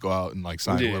can't just go out and like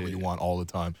sign whoever you want all the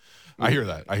time. I hear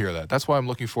that. That's why I'm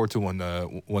looking forward to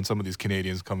when some of these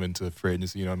Canadians come into free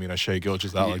agency. You know what I mean? Shea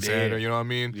Gilgeous-Alexander. You know what I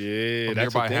mean? Yeah, from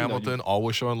that's nearby Hamilton,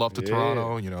 always showing love to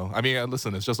Toronto. You know, I mean,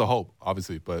 listen, it's just a hope,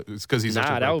 obviously, but it's because he's such a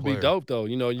great that would player. be dope though.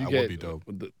 You know, you that get would be dope.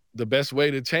 The best way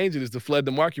to change it is to flood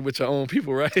the market with your own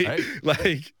people, right? Hey.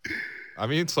 Like, I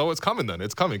mean, so it's coming then.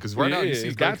 It's coming because right now you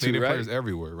see great Canadian players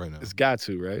everywhere right now. It's got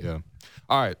to, right? Yeah.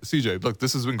 All right, CJ, look,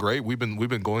 this has been great. We've been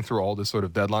going through all this sort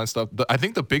of deadline stuff. I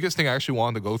think the biggest thing I actually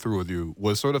wanted to go through with you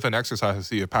was sort of an exercise to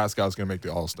see if Pascal's going to make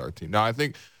the All-Star team. Now, I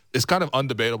think it's kind of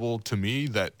undebatable to me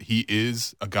that he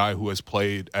is a guy who has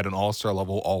played at an All-Star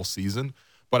level all season.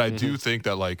 But I do think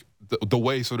that, like, the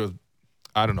way sort of,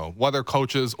 I don't know, whether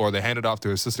coaches or they hand it off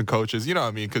to assistant coaches, you know what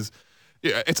I mean? Because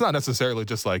it's not necessarily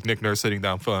just like Nick Nurse sitting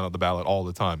down filling out the ballot all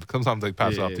the time. Sometimes they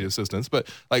pass it off to the assistants. But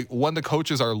like when the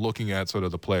coaches are looking at sort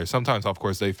of the players, sometimes, of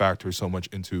course, they factor so much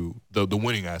into the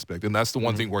winning aspect. And that's the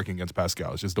one thing working against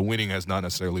Pascal. It's just the winning has not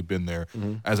necessarily been there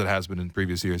as it has been in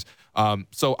previous years.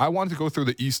 So I wanted to go through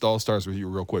the East All-Stars with you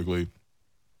real quickly.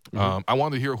 I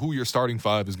wanted to hear who your starting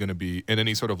five is going to be and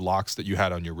any sort of locks that you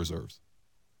had on your reserves.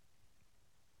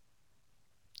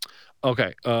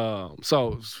 Okay,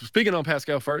 so speaking on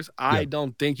Pascal first, I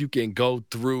don't think you can go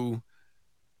through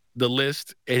the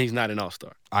list and he's not an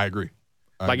all-star. I agree.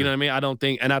 You know what I mean? I don't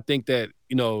think, and I think that,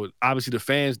 you know, obviously the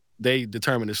fans, they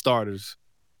determine the starters.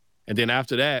 And then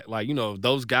after that, like, you know,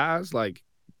 those guys, like,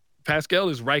 Pascal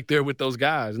is right there with those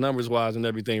guys, numbers-wise and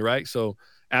everything, right? So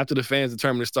after the fans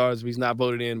determine the starters, if he's not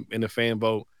voted in the fan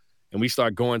vote, and we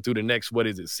start going through the next,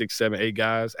 6, 7, 8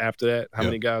 guys after that, how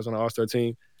many guys on the all-star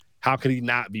team? How could he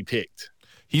not be picked?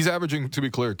 He's averaging, to be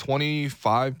clear,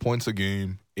 25 points a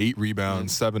game, 8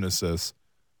 rebounds, 7 assists,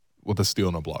 with a steal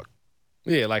and a block.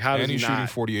 Yeah, like how does he not? And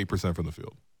he's shooting 48% from the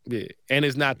field. Yeah, and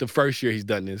it's not the first year he's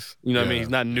done this. You know what I mean? He's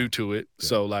not new to it. Yeah.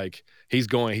 So, like, he's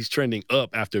trending up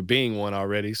after being one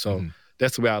already. So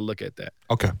that's the way I look at that.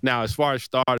 Okay. Now, as far as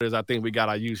starters, I think we got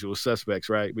our usual suspects,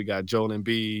 right? We got Joel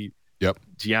Embiid,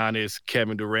 Giannis,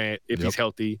 Kevin Durant, if he's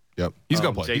healthy. Yep. He's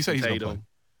going to play. Jason He's going Tatum. to play.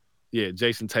 Yeah,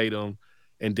 Jason Tatum.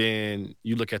 And then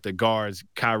you look at the guards,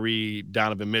 Kyrie,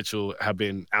 Donovan Mitchell have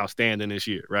been outstanding this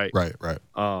year, right? Right.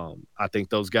 I think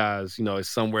those guys, you know, it's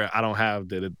somewhere I don't have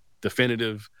the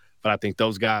definitive, but I think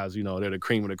those guys, you know, they're the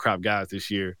cream of the crop guys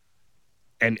this year.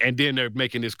 And then they're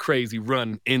making this crazy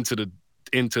run into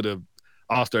the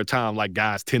All-Star time like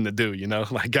guys tend to do, you know?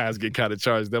 Like guys get kind of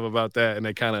charged up about that and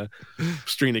they kind of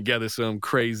string together some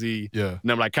crazy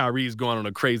number. Like Kyrie's going on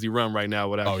a crazy run right now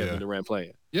without Kevin Durant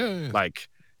playing. Yeah. Like,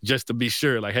 just to be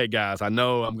sure, like, hey, guys, I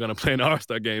know I'm going to play in the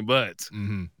All-Star game, but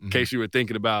in case you were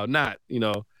thinking about not, you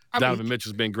know, Donovan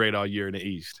Mitchell's been great all year in the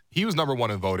East. He was number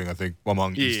 1 in voting, I think,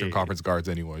 among Eastern Conference guards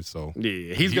anyway. So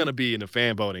yeah, he's going to be in the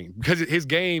fan voting because his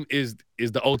game is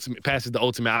the ultimate, passes the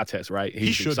ultimate eye test, right?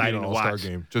 He should be in an All-Star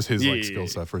game, just his skill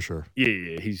set for sure.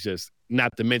 Yeah, he's just,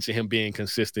 not to mention him being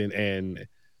consistent and,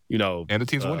 you know. And the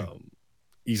team's winning.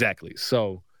 Exactly.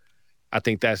 So I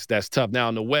think that's tough. Now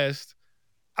in the West,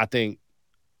 I think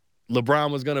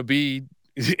LeBron was going to be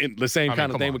in the same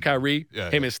kind of thing with Kyrie.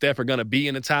 Him and Steph are going to be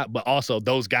in the top, but also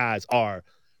those guys are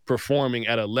performing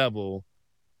at a level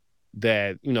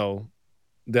that, you know,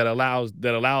 that allows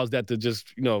that to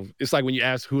just, you know, it's like when you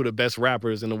ask who are the best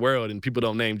rappers in the world and people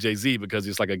don't name Jay-Z because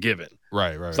it's like a given.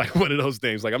 Right. It's like one of those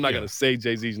things. Like I'm not going to say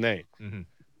Jay-Z's name.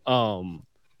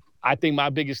 I think my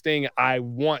biggest thing, I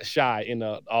want Shai in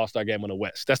the All-Star game on the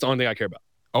West. That's the only thing I care about.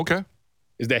 Okay.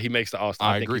 is that he makes the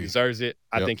All-Star. I think agree. he deserves it.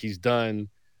 I think he's done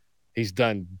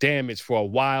damage for a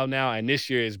while now, and this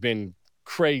year has been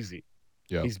crazy.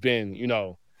 Yeah. He's been,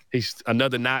 he's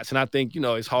another notch, and I think,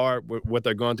 it's hard what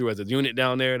they're going through as a unit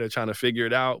down there. They're trying to figure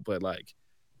it out, but, like,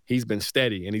 he's been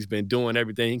steady, and he's been doing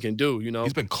everything he can do,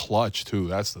 He's been clutch, too.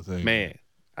 That's the thing. Man.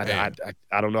 I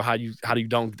don't know how you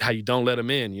don't let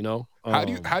him in, How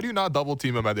do you not double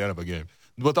team him at the end of a game?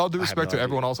 With all due respect to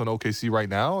everyone else on OKC right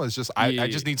now, it's just I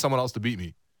just need someone else to beat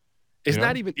me. It's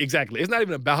not even It's not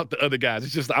even about the other guys.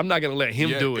 It's just I'm not gonna let him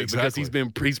do it because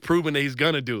he's proven that he's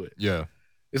gonna do it. Yeah.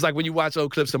 It's like when you watch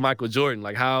old clips of Michael Jordan.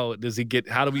 Like how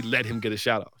do we let him get a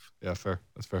shot off? Yeah, fair.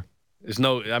 That's fair.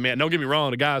 Don't get me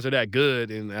wrong. The guys are that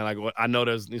good, and like I know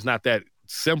it's not that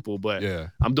simple, but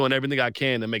I'm doing everything I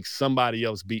can to make somebody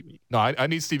else beat me. No, I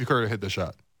need Steve Kerr to hit the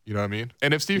shot. You know what I mean?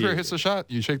 And if Steve Kerr hits the shot,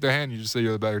 you shake their hand, you just say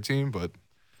you're the better team. But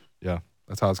yeah,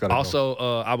 that's how it's got to go. Also,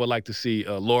 I would like to see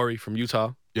Laurie from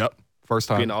Utah. Yep, first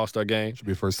time be in the All-Star game. Should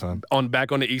be first time.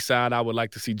 Back on the East Side, I would like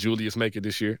to see Julius make it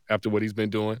this year after what he's been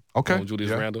doing. Okay,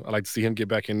 Julius Randle. I'd like to see him get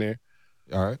back in there.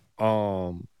 All right.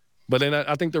 But then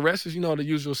I think the rest is the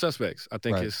usual suspects. I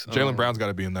think it's Jaylen Brown's got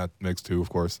to be in that mix too, of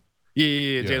course.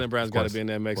 Yeah. Jaylen Brown's got to be in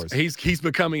that mix. He's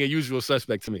becoming a usual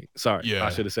suspect to me. Sorry, I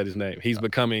should have said his name. He's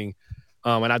becoming.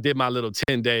 And I did my little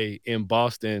 10-day in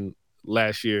Boston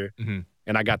last year,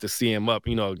 and I got to see him up.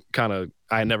 Kind of.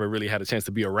 I never really had a chance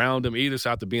to be around him either. So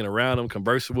after being around him,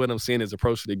 conversing with him, seeing his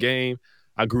approach to the game,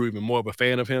 I grew even more of a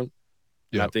fan of him.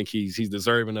 Yeah, I think he's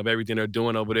deserving of everything they're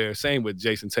doing over there. Same with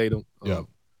Jason Tatum.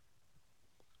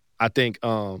 I think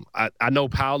I know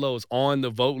Paolo's on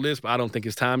the vote list, but I don't think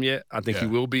it's time yet. I think he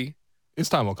will be. His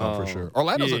time will come for sure.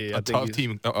 Orlando's a tough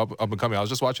team up and coming. I was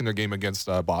just watching their game against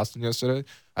Boston yesterday.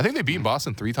 I think they beat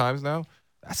Boston 3 times now.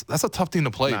 That's a tough team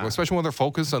to play, especially when they're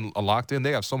focused and locked in.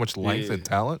 They have so much length and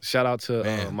talent. Shout out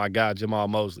to my guy Jamal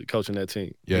Mosley coaching that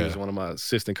team. Yeah. He was one of my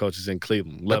assistant coaches in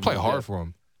Cleveland. They play hard for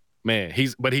him. Man,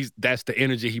 that's the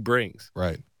energy he brings.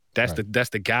 Right. That's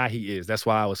the guy he is. That's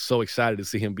why I was so excited to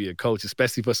see him be a coach,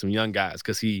 especially for some young guys,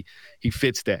 because he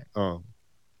fits that. All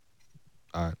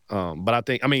right. But I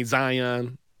think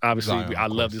Zion. Obviously, I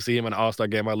love to see him in an All-Star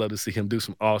game. I love to see him do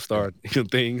some All-Star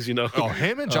things, Oh,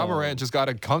 him and Ja Morant just got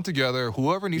to come together.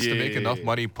 Whoever needs to make enough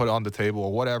money, put on the table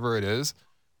or whatever it is.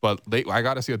 But I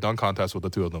got to see a dunk contest with the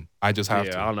two of them. I just have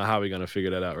to. I don't know how we're going to figure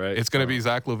that out, right? It's going to be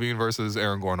Zach LaVine versus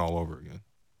Aaron Gordon all over again.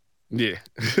 Yeah.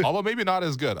 Although maybe not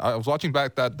as good. I was watching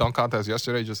back that dunk contest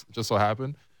yesterday, just so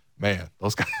happened. Man,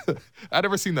 those guys, I'd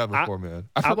never seen that before, man.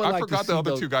 I forgot the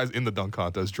other two guys in the dunk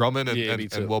contest, Drummond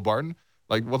and Will Barton.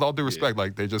 Like, with all due respect,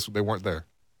 like they weren't there.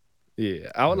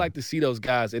 Yeah, I would like to see those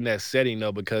guys in that setting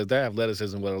though, because their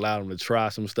athleticism would allow them to try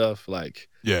some stuff that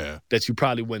you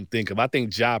probably wouldn't think of. I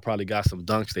think Ja probably got some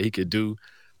dunks that he could do,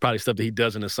 probably stuff that he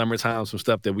does in the summertime, some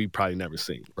stuff that we probably never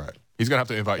seen. Right. He's gonna have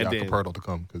to invite Jakob Poeltl to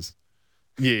come because.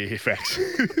 Yeah, facts.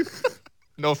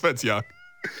 No offense, Yak.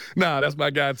 Nah, that's my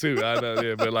guy too. I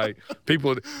know, but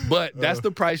people. But that's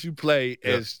the price you play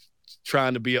as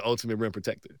trying to be an ultimate rim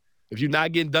protector. If you're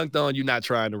not getting dunked on, you're not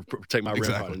trying to protect my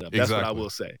rim hard enough. That's what I will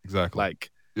say. Exactly.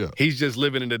 He's just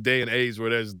living in a day and age where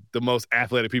there's the most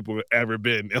athletic people who've ever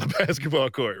been in a basketball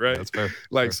court, right? That's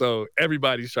fair. So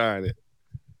everybody's trying it.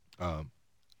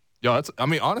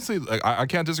 Honestly, I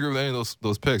can't disagree with any of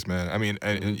those picks, man. I mean,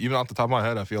 and even off the top of my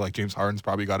head, I feel like James Harden's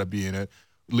probably got to be in it,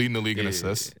 leading the league in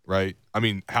assists, right? I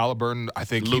mean, Halliburton, I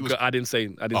think Luka. I didn't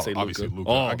say obviously Luka.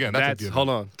 Oh, again, that's a given. Hold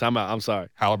on, time out. I'm sorry.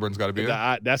 Halliburton's got to be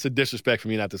in. That's a disrespect for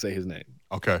me not to say his name.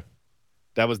 Okay.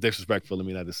 That was disrespectful of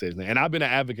me not to say his name. And I've been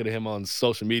an advocate of him on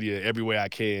social media every way I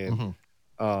can.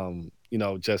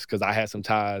 Just because I had some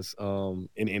ties in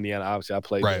Indiana. Obviously, I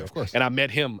played there. Of course. And I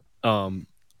met him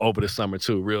over the summer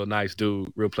too. Real nice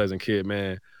dude, real pleasant kid,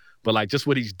 man. But just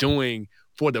what he's doing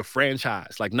for the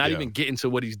franchise, not even getting to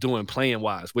what he's doing playing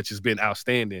wise, which has been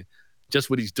outstanding. Just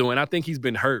what he's doing. I think he's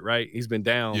been hurt, right? He's been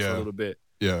down for a little bit.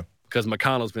 Yeah. Because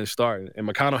McConnell's been starting, and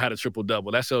McConnell had a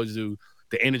triple-double. That shows you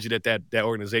the energy that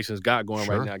organization's got going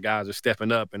right now. Guys are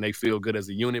stepping up, and they feel good as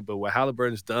a unit. But what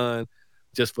Halliburton's done,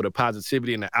 just for the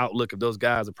positivity and the outlook of those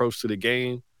guys' approach to the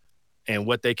game and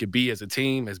what they could be as a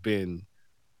team has been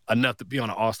enough to be on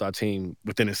an all-star team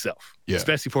within itself,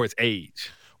 especially for its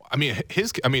age. I mean,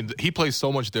 he plays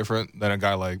so much different than a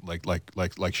guy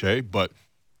like Shea, but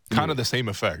kind of the same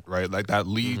effect, right? Like that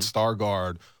lead star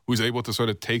guard who's able to sort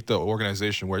of take the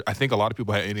organization where I think a lot of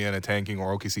people had Indiana tanking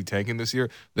or OKC tanking this year.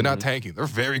 They're not tanking. They're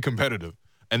very competitive.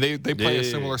 And they play a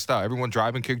similar style. Everyone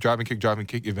drive and kick.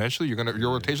 Eventually,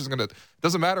 your rotation's gonna.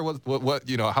 Doesn't matter what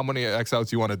how many X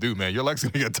outs you want to do, man. Your leg's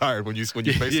gonna get tired when you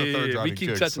face a third drive and kick. We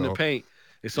keep touching the paint.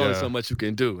 It's only so much you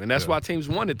can do, and that's why teams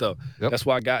want it though. Yep. That's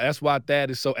why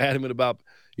Thad is so adamant about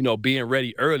being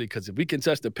ready early, because if we can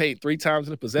touch the paint 3 times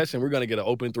in the possession, we're going to get an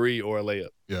open 3 or a layup.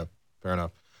 Yeah, fair enough.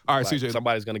 All right, CJ.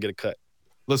 Somebody's going to get a cut.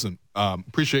 Listen,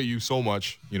 appreciate you so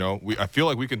much. I feel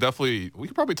like we could probably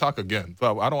talk again.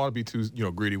 But I don't want to be too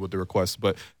greedy with the requests.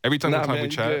 But every time we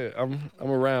chat, good.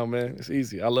 I'm around, man. It's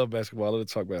easy. I love basketball. I love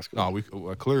to talk basketball. We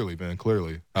clearly, man,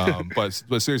 clearly. But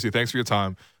seriously, thanks for your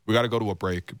time. We got to go to a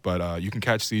break, but you can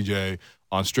catch CJ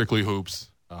on Strictly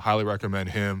Hoops. Highly recommend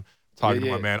him. Talking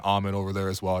to my man Ahmed over there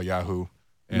as well, Yahoo.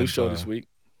 And, new show this week.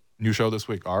 New show this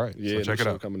week. All right, yeah, so check it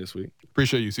out. Coming this week.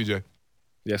 Appreciate you, CJ.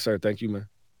 Yes, sir. Thank you, man.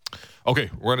 Okay,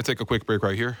 we're going to take a quick break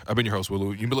right here. I've been your host,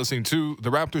 Willu. You've been listening to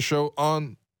The Raptors Show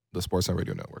on the Sportsnet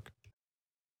Radio Network.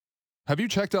 Have you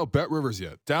checked out BetRivers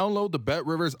yet? Download the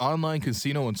BetRivers online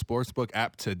casino and sportsbook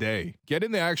app today. Get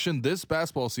in the action this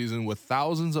basketball season with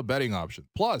thousands of betting options.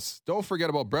 Plus, don't forget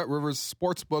about BetRivers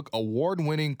Sportsbook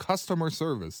award-winning customer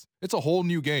service. It's a whole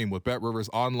new game with BetRivers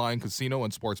online casino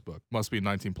and sportsbook. Must be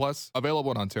 18 plus.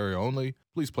 Available in Ontario only.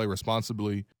 Please play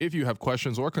responsibly. If you have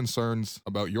questions or concerns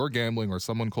about your gambling or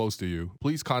someone close to you,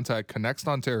 please contact Connect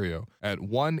Ontario at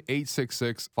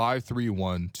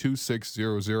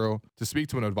 1-866-531-2600 to speak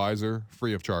to an advisor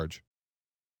free of charge.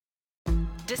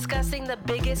 Discussing the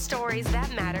biggest stories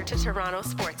that matter to Toronto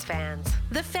sports fans.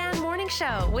 The Fan Morning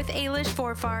Show with Ailish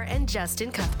Forfar and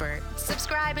Justin Cuthbert.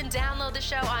 Subscribe and download the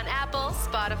show on Apple,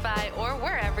 Spotify, or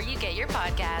wherever you get your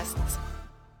podcasts.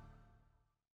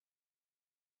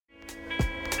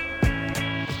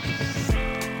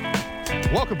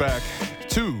 Welcome back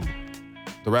to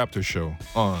the Raptors Show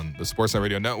on the Sportsnet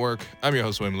Radio Network. I'm your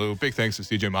host, William Liu. Big thanks to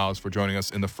CJ Miles for joining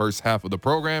us in the first half of the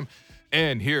program.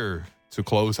 And here to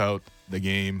close out the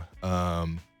game, here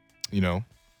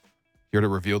to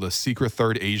reveal the secret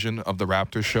third Asian of the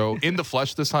Raptors Show in the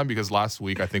flesh this time, because last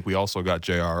week I think we also got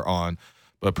JR on.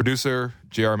 But producer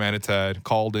JR Manatad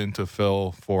called in to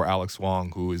fill for Alex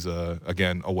Wong, who is,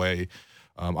 again, away.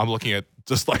 I'm looking at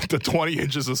just like the 20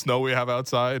 inches of snow we have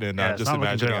outside, and just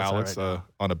imagining Alex on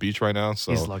a beach right now.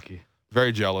 So he's lucky.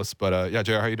 Very jealous. But,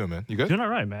 JR, how you doing, man? You good? Doing all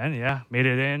right, man. Yeah, made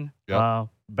it in. Yep.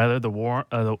 Better the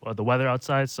weather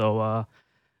outside, so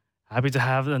happy to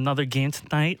have another game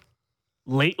tonight.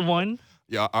 Late one.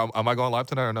 Yeah, am I going live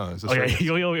tonight or no? Is this right?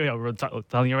 Yeah. We're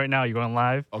telling you right now, you're going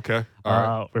live. Okay.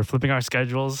 All right. We're flipping our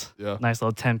schedules. Yeah. Nice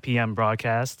little 10 p.m.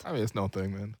 broadcast. I mean, it's no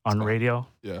thing, man. On radio.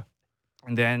 Yeah.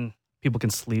 And then people can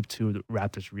sleep to the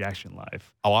Raptors Reaction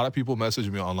Live. A lot of people message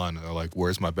me online and they're like,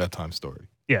 where's my bedtime story?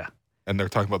 Yeah. And they're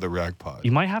talking about the React Pod.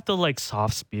 You might have to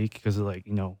soft speak because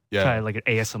try like an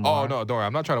ASMR. Oh, no, don't worry.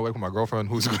 I'm not trying to wake up my girlfriend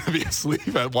who's going to be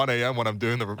asleep at 1 a.m. when I'm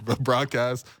doing the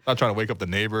broadcast. I'm not trying to wake up the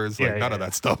neighbors. None of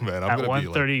that stuff, man. I'm at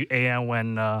 1:30 a.m.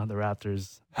 when the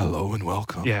Raptors. Hello and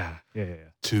welcome. Yeah.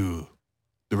 To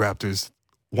the Raptors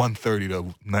 130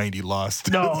 to 90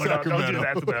 lost. No, don't do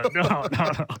that to them. No.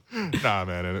 Nah,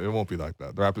 man, it won't be like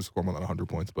that. The Raptors score more than 100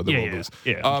 points, but they won't lose.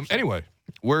 Yeah. Anyway,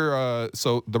 we're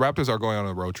so the Raptors are going on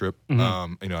a road trip.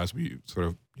 Mm-hmm. As we sort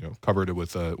of covered it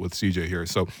with CJ here.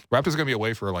 So Raptors are gonna be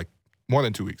away for more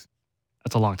than 2 weeks.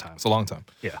 That's a long time. It's a long time.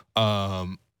 Yeah.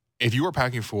 If you were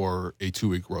packing for a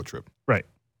 2-week road trip, right?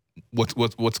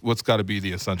 What's got to be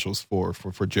the essentials for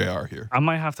JR here? I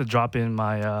might have to drop in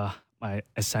my my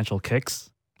essential kicks.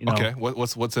 Okay.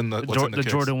 What's in the the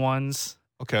Jordan 1s?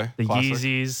 Okay. The classic.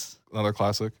 Yeezys. Another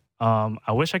classic.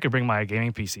 I wish I could bring my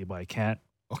gaming PC, but I can't.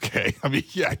 Okay. I mean,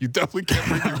 yeah, you definitely can't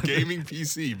bring your gaming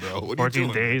PC, bro. What 14 are you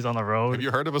doing? days on the road. Have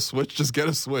you heard of a Switch? Just get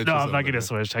a Switch. No, I'm not getting a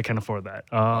Switch. I can't afford that.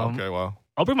 Okay, wow.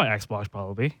 I'll bring my Xbox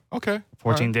probably. Okay.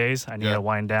 14 days. I need to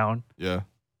wind down. Yeah.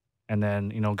 And then,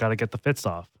 got to get the fits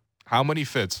off. How many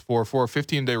fits? For a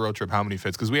 15-day road trip, how many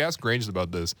fits? Because we asked Grange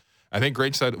about this. I think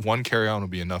Grange said 1 carry-on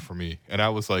would be enough for me. And I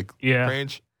was like,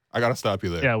 Grange, I got to stop you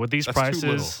there. Yeah, with these prices. Too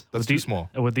little. That's too small.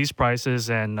 With these prices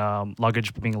and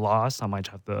luggage being lost, I might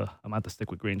have to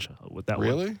stick with Grange with that one.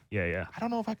 Really? Yeah. I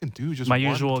don't know if I can do just my one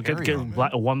usual, get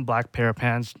one black pair of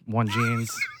pants, 1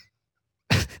 jeans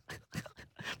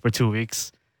for 2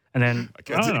 weeks. And then,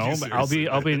 I don't know,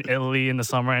 I'll be in Italy in the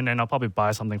summer, and then I'll probably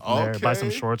buy something from there, buy some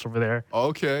shorts over there.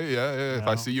 Okay, yeah. If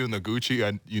I see you in the Gucci,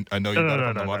 I know you got it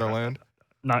from the motherland.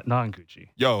 Not in Gucci.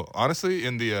 Yo, honestly,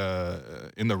 in the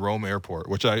Rome airport,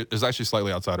 which is actually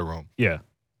slightly outside of Rome. Yeah.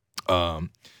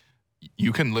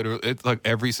 You can literally, it's like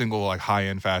every single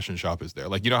high-end fashion shop is there.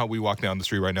 Like, you know how we walk down the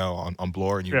street right now on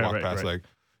Bloor and you walk past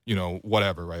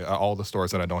whatever, right? All the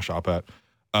stores that I don't shop at.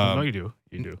 No, you do.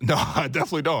 You do. No, I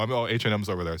definitely don't. I mean, H&M's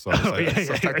over there, so,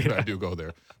 technically I do go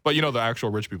there. But the actual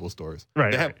rich people stores,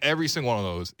 Right, They have right. every single one of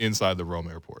those inside the Rome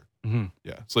airport. Mm-hmm.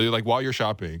 Yeah, so you're like while you're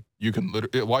shopping, you can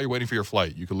while you're waiting for your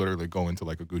flight, you can literally go into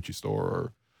like a Gucci store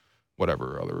or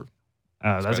whatever other.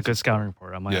 That's a good scouting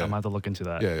report. I might have to look into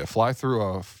that. Yeah. Fly through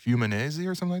a Fluminense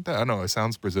or something like that. I don't know. It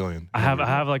sounds Brazilian. I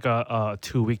have like a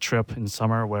 2-week trip in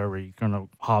summer where we're gonna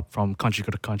hop from country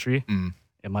to country. Mm.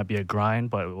 It might be a grind,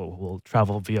 but we'll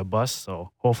travel via bus.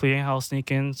 So hopefully I'll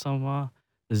sneak in some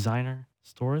designer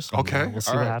stores. Okay, We'll see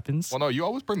all what right. happens. Well, no, you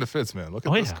always bring the fits, man. Look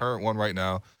at this current one right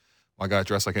now. My guy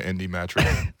dressed like an ND mattress.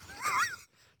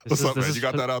 What's up, man? You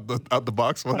got that out the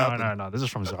box? What happened? No. This is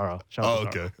from Zara. Shout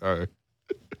out to Zara. Okay. All right.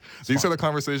 These are the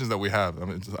conversations that we have. I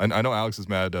mean, I know Alex is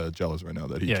mad jealous right now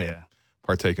that he can't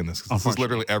partake in this. 'Cause this is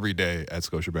literally every day at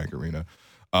Scotiabank Arena.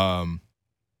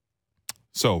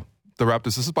 So the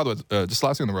Raptors, this is, by the way, just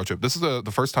last year on the road trip, this is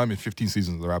the first time in 15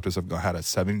 seasons the Raptors have had a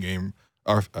 7-game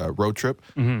road trip.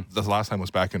 Mm-hmm. The last time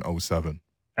was back in 2007.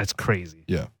 That's crazy.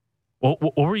 Yeah.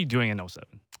 What were you doing in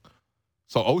 2007?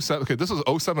 So 07, okay, this was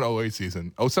 07-08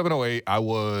 season. 07-08, I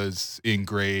was in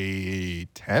grade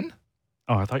 10.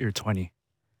 Oh, I thought you were 20.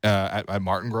 At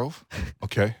Martin Grove.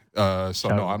 Okay. So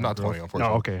no, I'm not 20,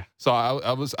 unfortunately. No, okay. So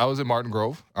I was in Martin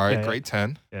Grove. All right, grade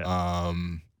 10. Yeah.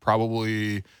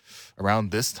 Probably around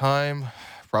this time,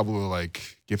 probably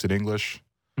like gifted English,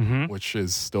 Mm-hmm. which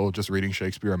is still just reading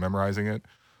Shakespeare and memorizing it.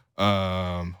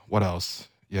 What else?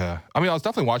 Yeah. I mean, I was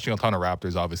definitely watching a ton of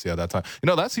Raptors, obviously, at that time.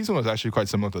 That season was actually quite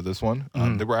similar to this one.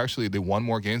 They won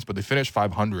more games, but they finished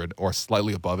 500 or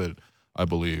slightly above it, I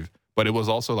believe. But it was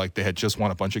also like they had just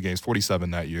won a bunch of games,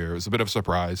 47 that year. It was a bit of a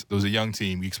surprise. It was a young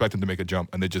team. We expected them to make a jump,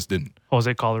 and they just didn't.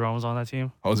 Jose Calderon was on that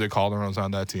team. Jose Calderon was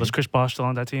on that team. Was Chris Bosh still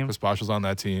on that team? Chris Bosh was on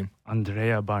that team.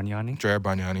 Andrea Bargnani. Jared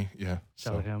Bargnani, yeah.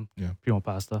 Shout out him. Yeah. Primo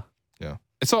Pasta. Yeah.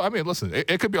 So, I mean, listen,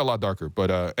 it could be a lot darker.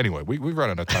 But anyway, we've run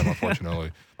out of time,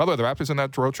 unfortunately. By the way, the Raptors in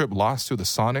that road trip lost to the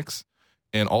Sonics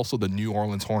and also the New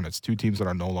Orleans Hornets, two teams that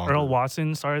are no longer. Earl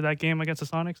Watson started that game against the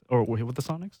Sonics? Or with the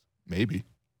Sonics? Maybe.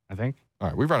 I think. All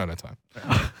right, we've run out of time.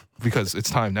 Because it's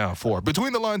time now for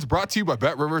Between the Lines, brought to you by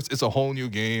Bet Rivers. It's a whole new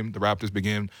game. The Raptors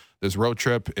begin this road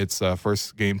trip. Its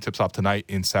first game tips off tonight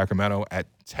in Sacramento at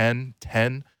 10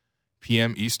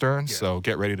 p.m. Eastern. Yeah. So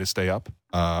get ready to stay up.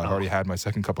 I already had my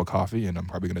second cup of coffee, and I'm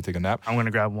probably going to take a nap. I'm going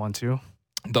to grab one, too.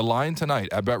 The line tonight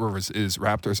at Bet Rivers is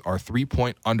Raptors are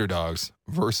 3-point underdogs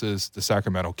versus the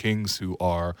Sacramento Kings, who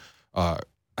are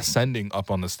ascending up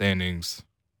on the standings.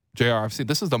 JR,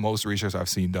 this is the most research I've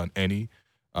seen done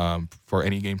for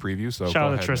any game preview. So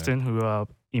shout out to Tristan, man,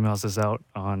 who emails us out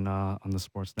on the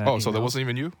Sportsnet. Oh, so that wasn't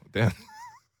even you? Damn.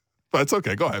 But it's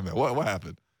okay. Go ahead, man. What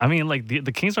happened? I mean, like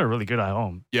the Kings are really good at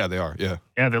home. Yeah, they are. Yeah.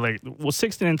 Yeah, they're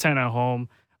 16-10 at home.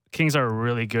 Kings are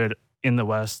really good in the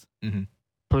West. Mm-hmm.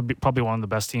 Probably one of the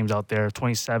best teams out there.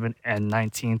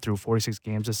 27-19 through 46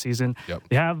 games this season. Yep.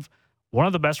 They have one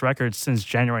of the best records since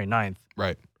January 9th.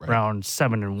 Right. Around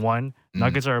 7-1.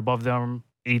 Nuggets are above them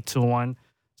 8-1.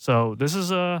 So this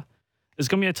is it's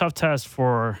gonna be a tough test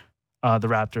for the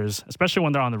Raptors, especially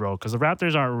when they're on the road, because the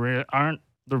Raptors aren't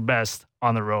their best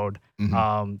on the road.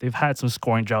 Mm-hmm. They've had some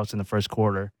scoring droughts in the first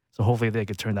quarter, so hopefully they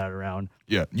could turn that around.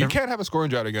 Yeah, you can't have a scoring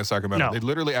drought against Sacramento. No. They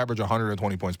literally average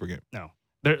 120 points per game. No,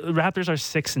 the Raptors are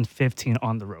 6-15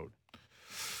 on the road.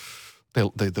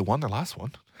 They won their last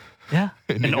one. Yeah,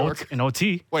 in New York. In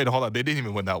OT. Wait, hold on. They didn't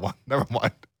even win that one. Never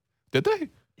mind. Did they?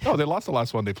 No, they lost the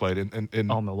last one they played in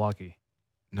Milwaukee.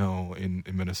 No, in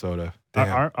Minnesota.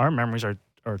 Our memories are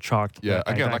chalked. Yeah,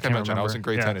 again, like I mentioned, remember. I was in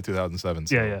grade 10 in 2007.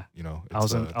 So, yeah.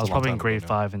 It's, I was probably in grade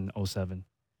 5 in 2007.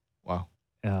 Wow.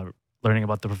 Learning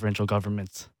about the provincial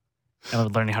governments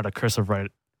and learning how to cursive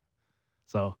write.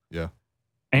 So yeah.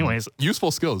 Anyways,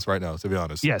 useful skills right now, to be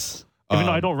honest. Yes. Even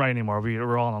though I don't write anymore,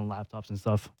 we're all on laptops and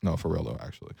stuff. No, for real though,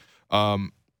 actually.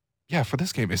 Yeah, for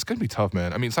this game, it's gonna be tough,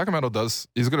 man. I mean, Sacramento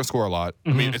is gonna score a lot. Mm-hmm.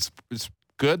 I mean, it's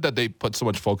good that they put so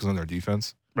much focus on their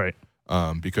defense, right?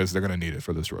 Because they're gonna need it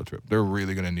for this road trip. They're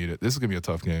really gonna need it. This is gonna be a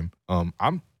tough game. I'm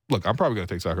probably gonna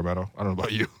take Sacramento. I don't know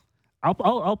about you.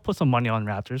 I'll put some money on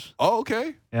Raptors. Oh,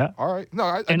 okay. Yeah. All right.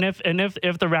 No, if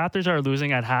the Raptors are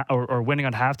losing at or winning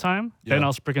at halftime, then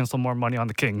I'll sprinkle some more money on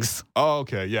the Kings. Oh,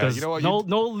 okay. Yeah. You know what?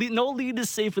 No lead is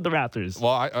safe for the Raptors.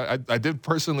 Well, I did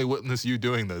personally witness you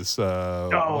doing this when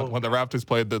the Raptors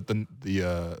played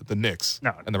the Knicks,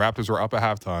 and the Raptors were up at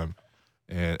halftime,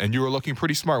 and you were looking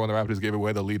pretty smart when the Raptors gave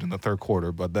away the lead in the third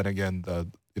quarter. But then again,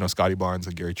 Scotty Barnes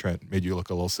and Gary Trent made you look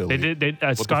a little silly.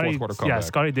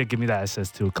 Scotty did give me that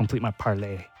assist to complete my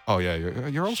parlay. Oh yeah,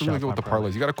 you're also really good with the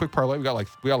parlays. You got a quick parlay. We got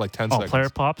like 10 seconds. Player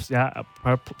props,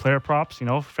 player props.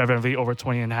 Fred VanVleet over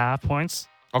 20.5 points.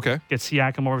 Okay. Get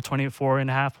Siakam over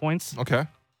 24.5 points. Okay.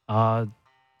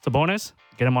 Sabonis,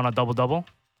 get him on a double-double.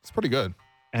 It's pretty good.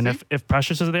 And if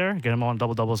Precious is there, get him on a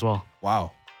double-double as well.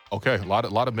 Wow. Okay. A lot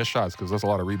of missed shots because there's a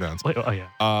lot of rebounds. Oh, yeah.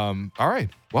 All right.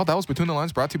 Well, that was Between the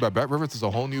Lines, brought to you by Bet Rivers. It's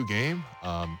a whole new game.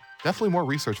 Definitely more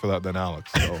research for that than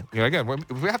Alex. So, again,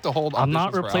 we have to hold. I'm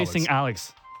not replacing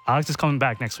Alex. Alex is coming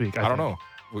back next week. I don't know.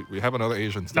 We have another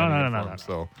Asian standing in for him,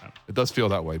 so it does feel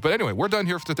that way. But anyway, we're done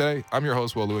here for today. I'm your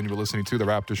host, Will Lou, and you're listening to The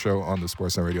Raptor Show on the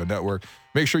Sportsnet Radio Network.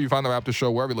 Make sure you find The Raptor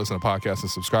Show wherever you listen to podcasts and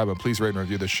subscribe, and please rate and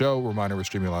review the show. Reminder, we're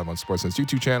streaming live on Sportsnet's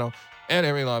YouTube channel and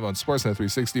airing live on Sportsnet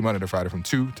 360 Monday to Friday from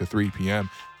 2 to 3 p.m.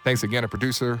 Thanks again to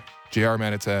producer J.R.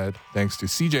 Manatad. Thanks to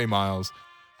C.J. Miles,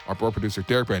 our board producer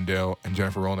Derek Brandale, and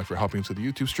Jennifer Rolnick for helping us with the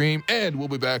YouTube stream. And we'll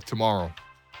be back tomorrow.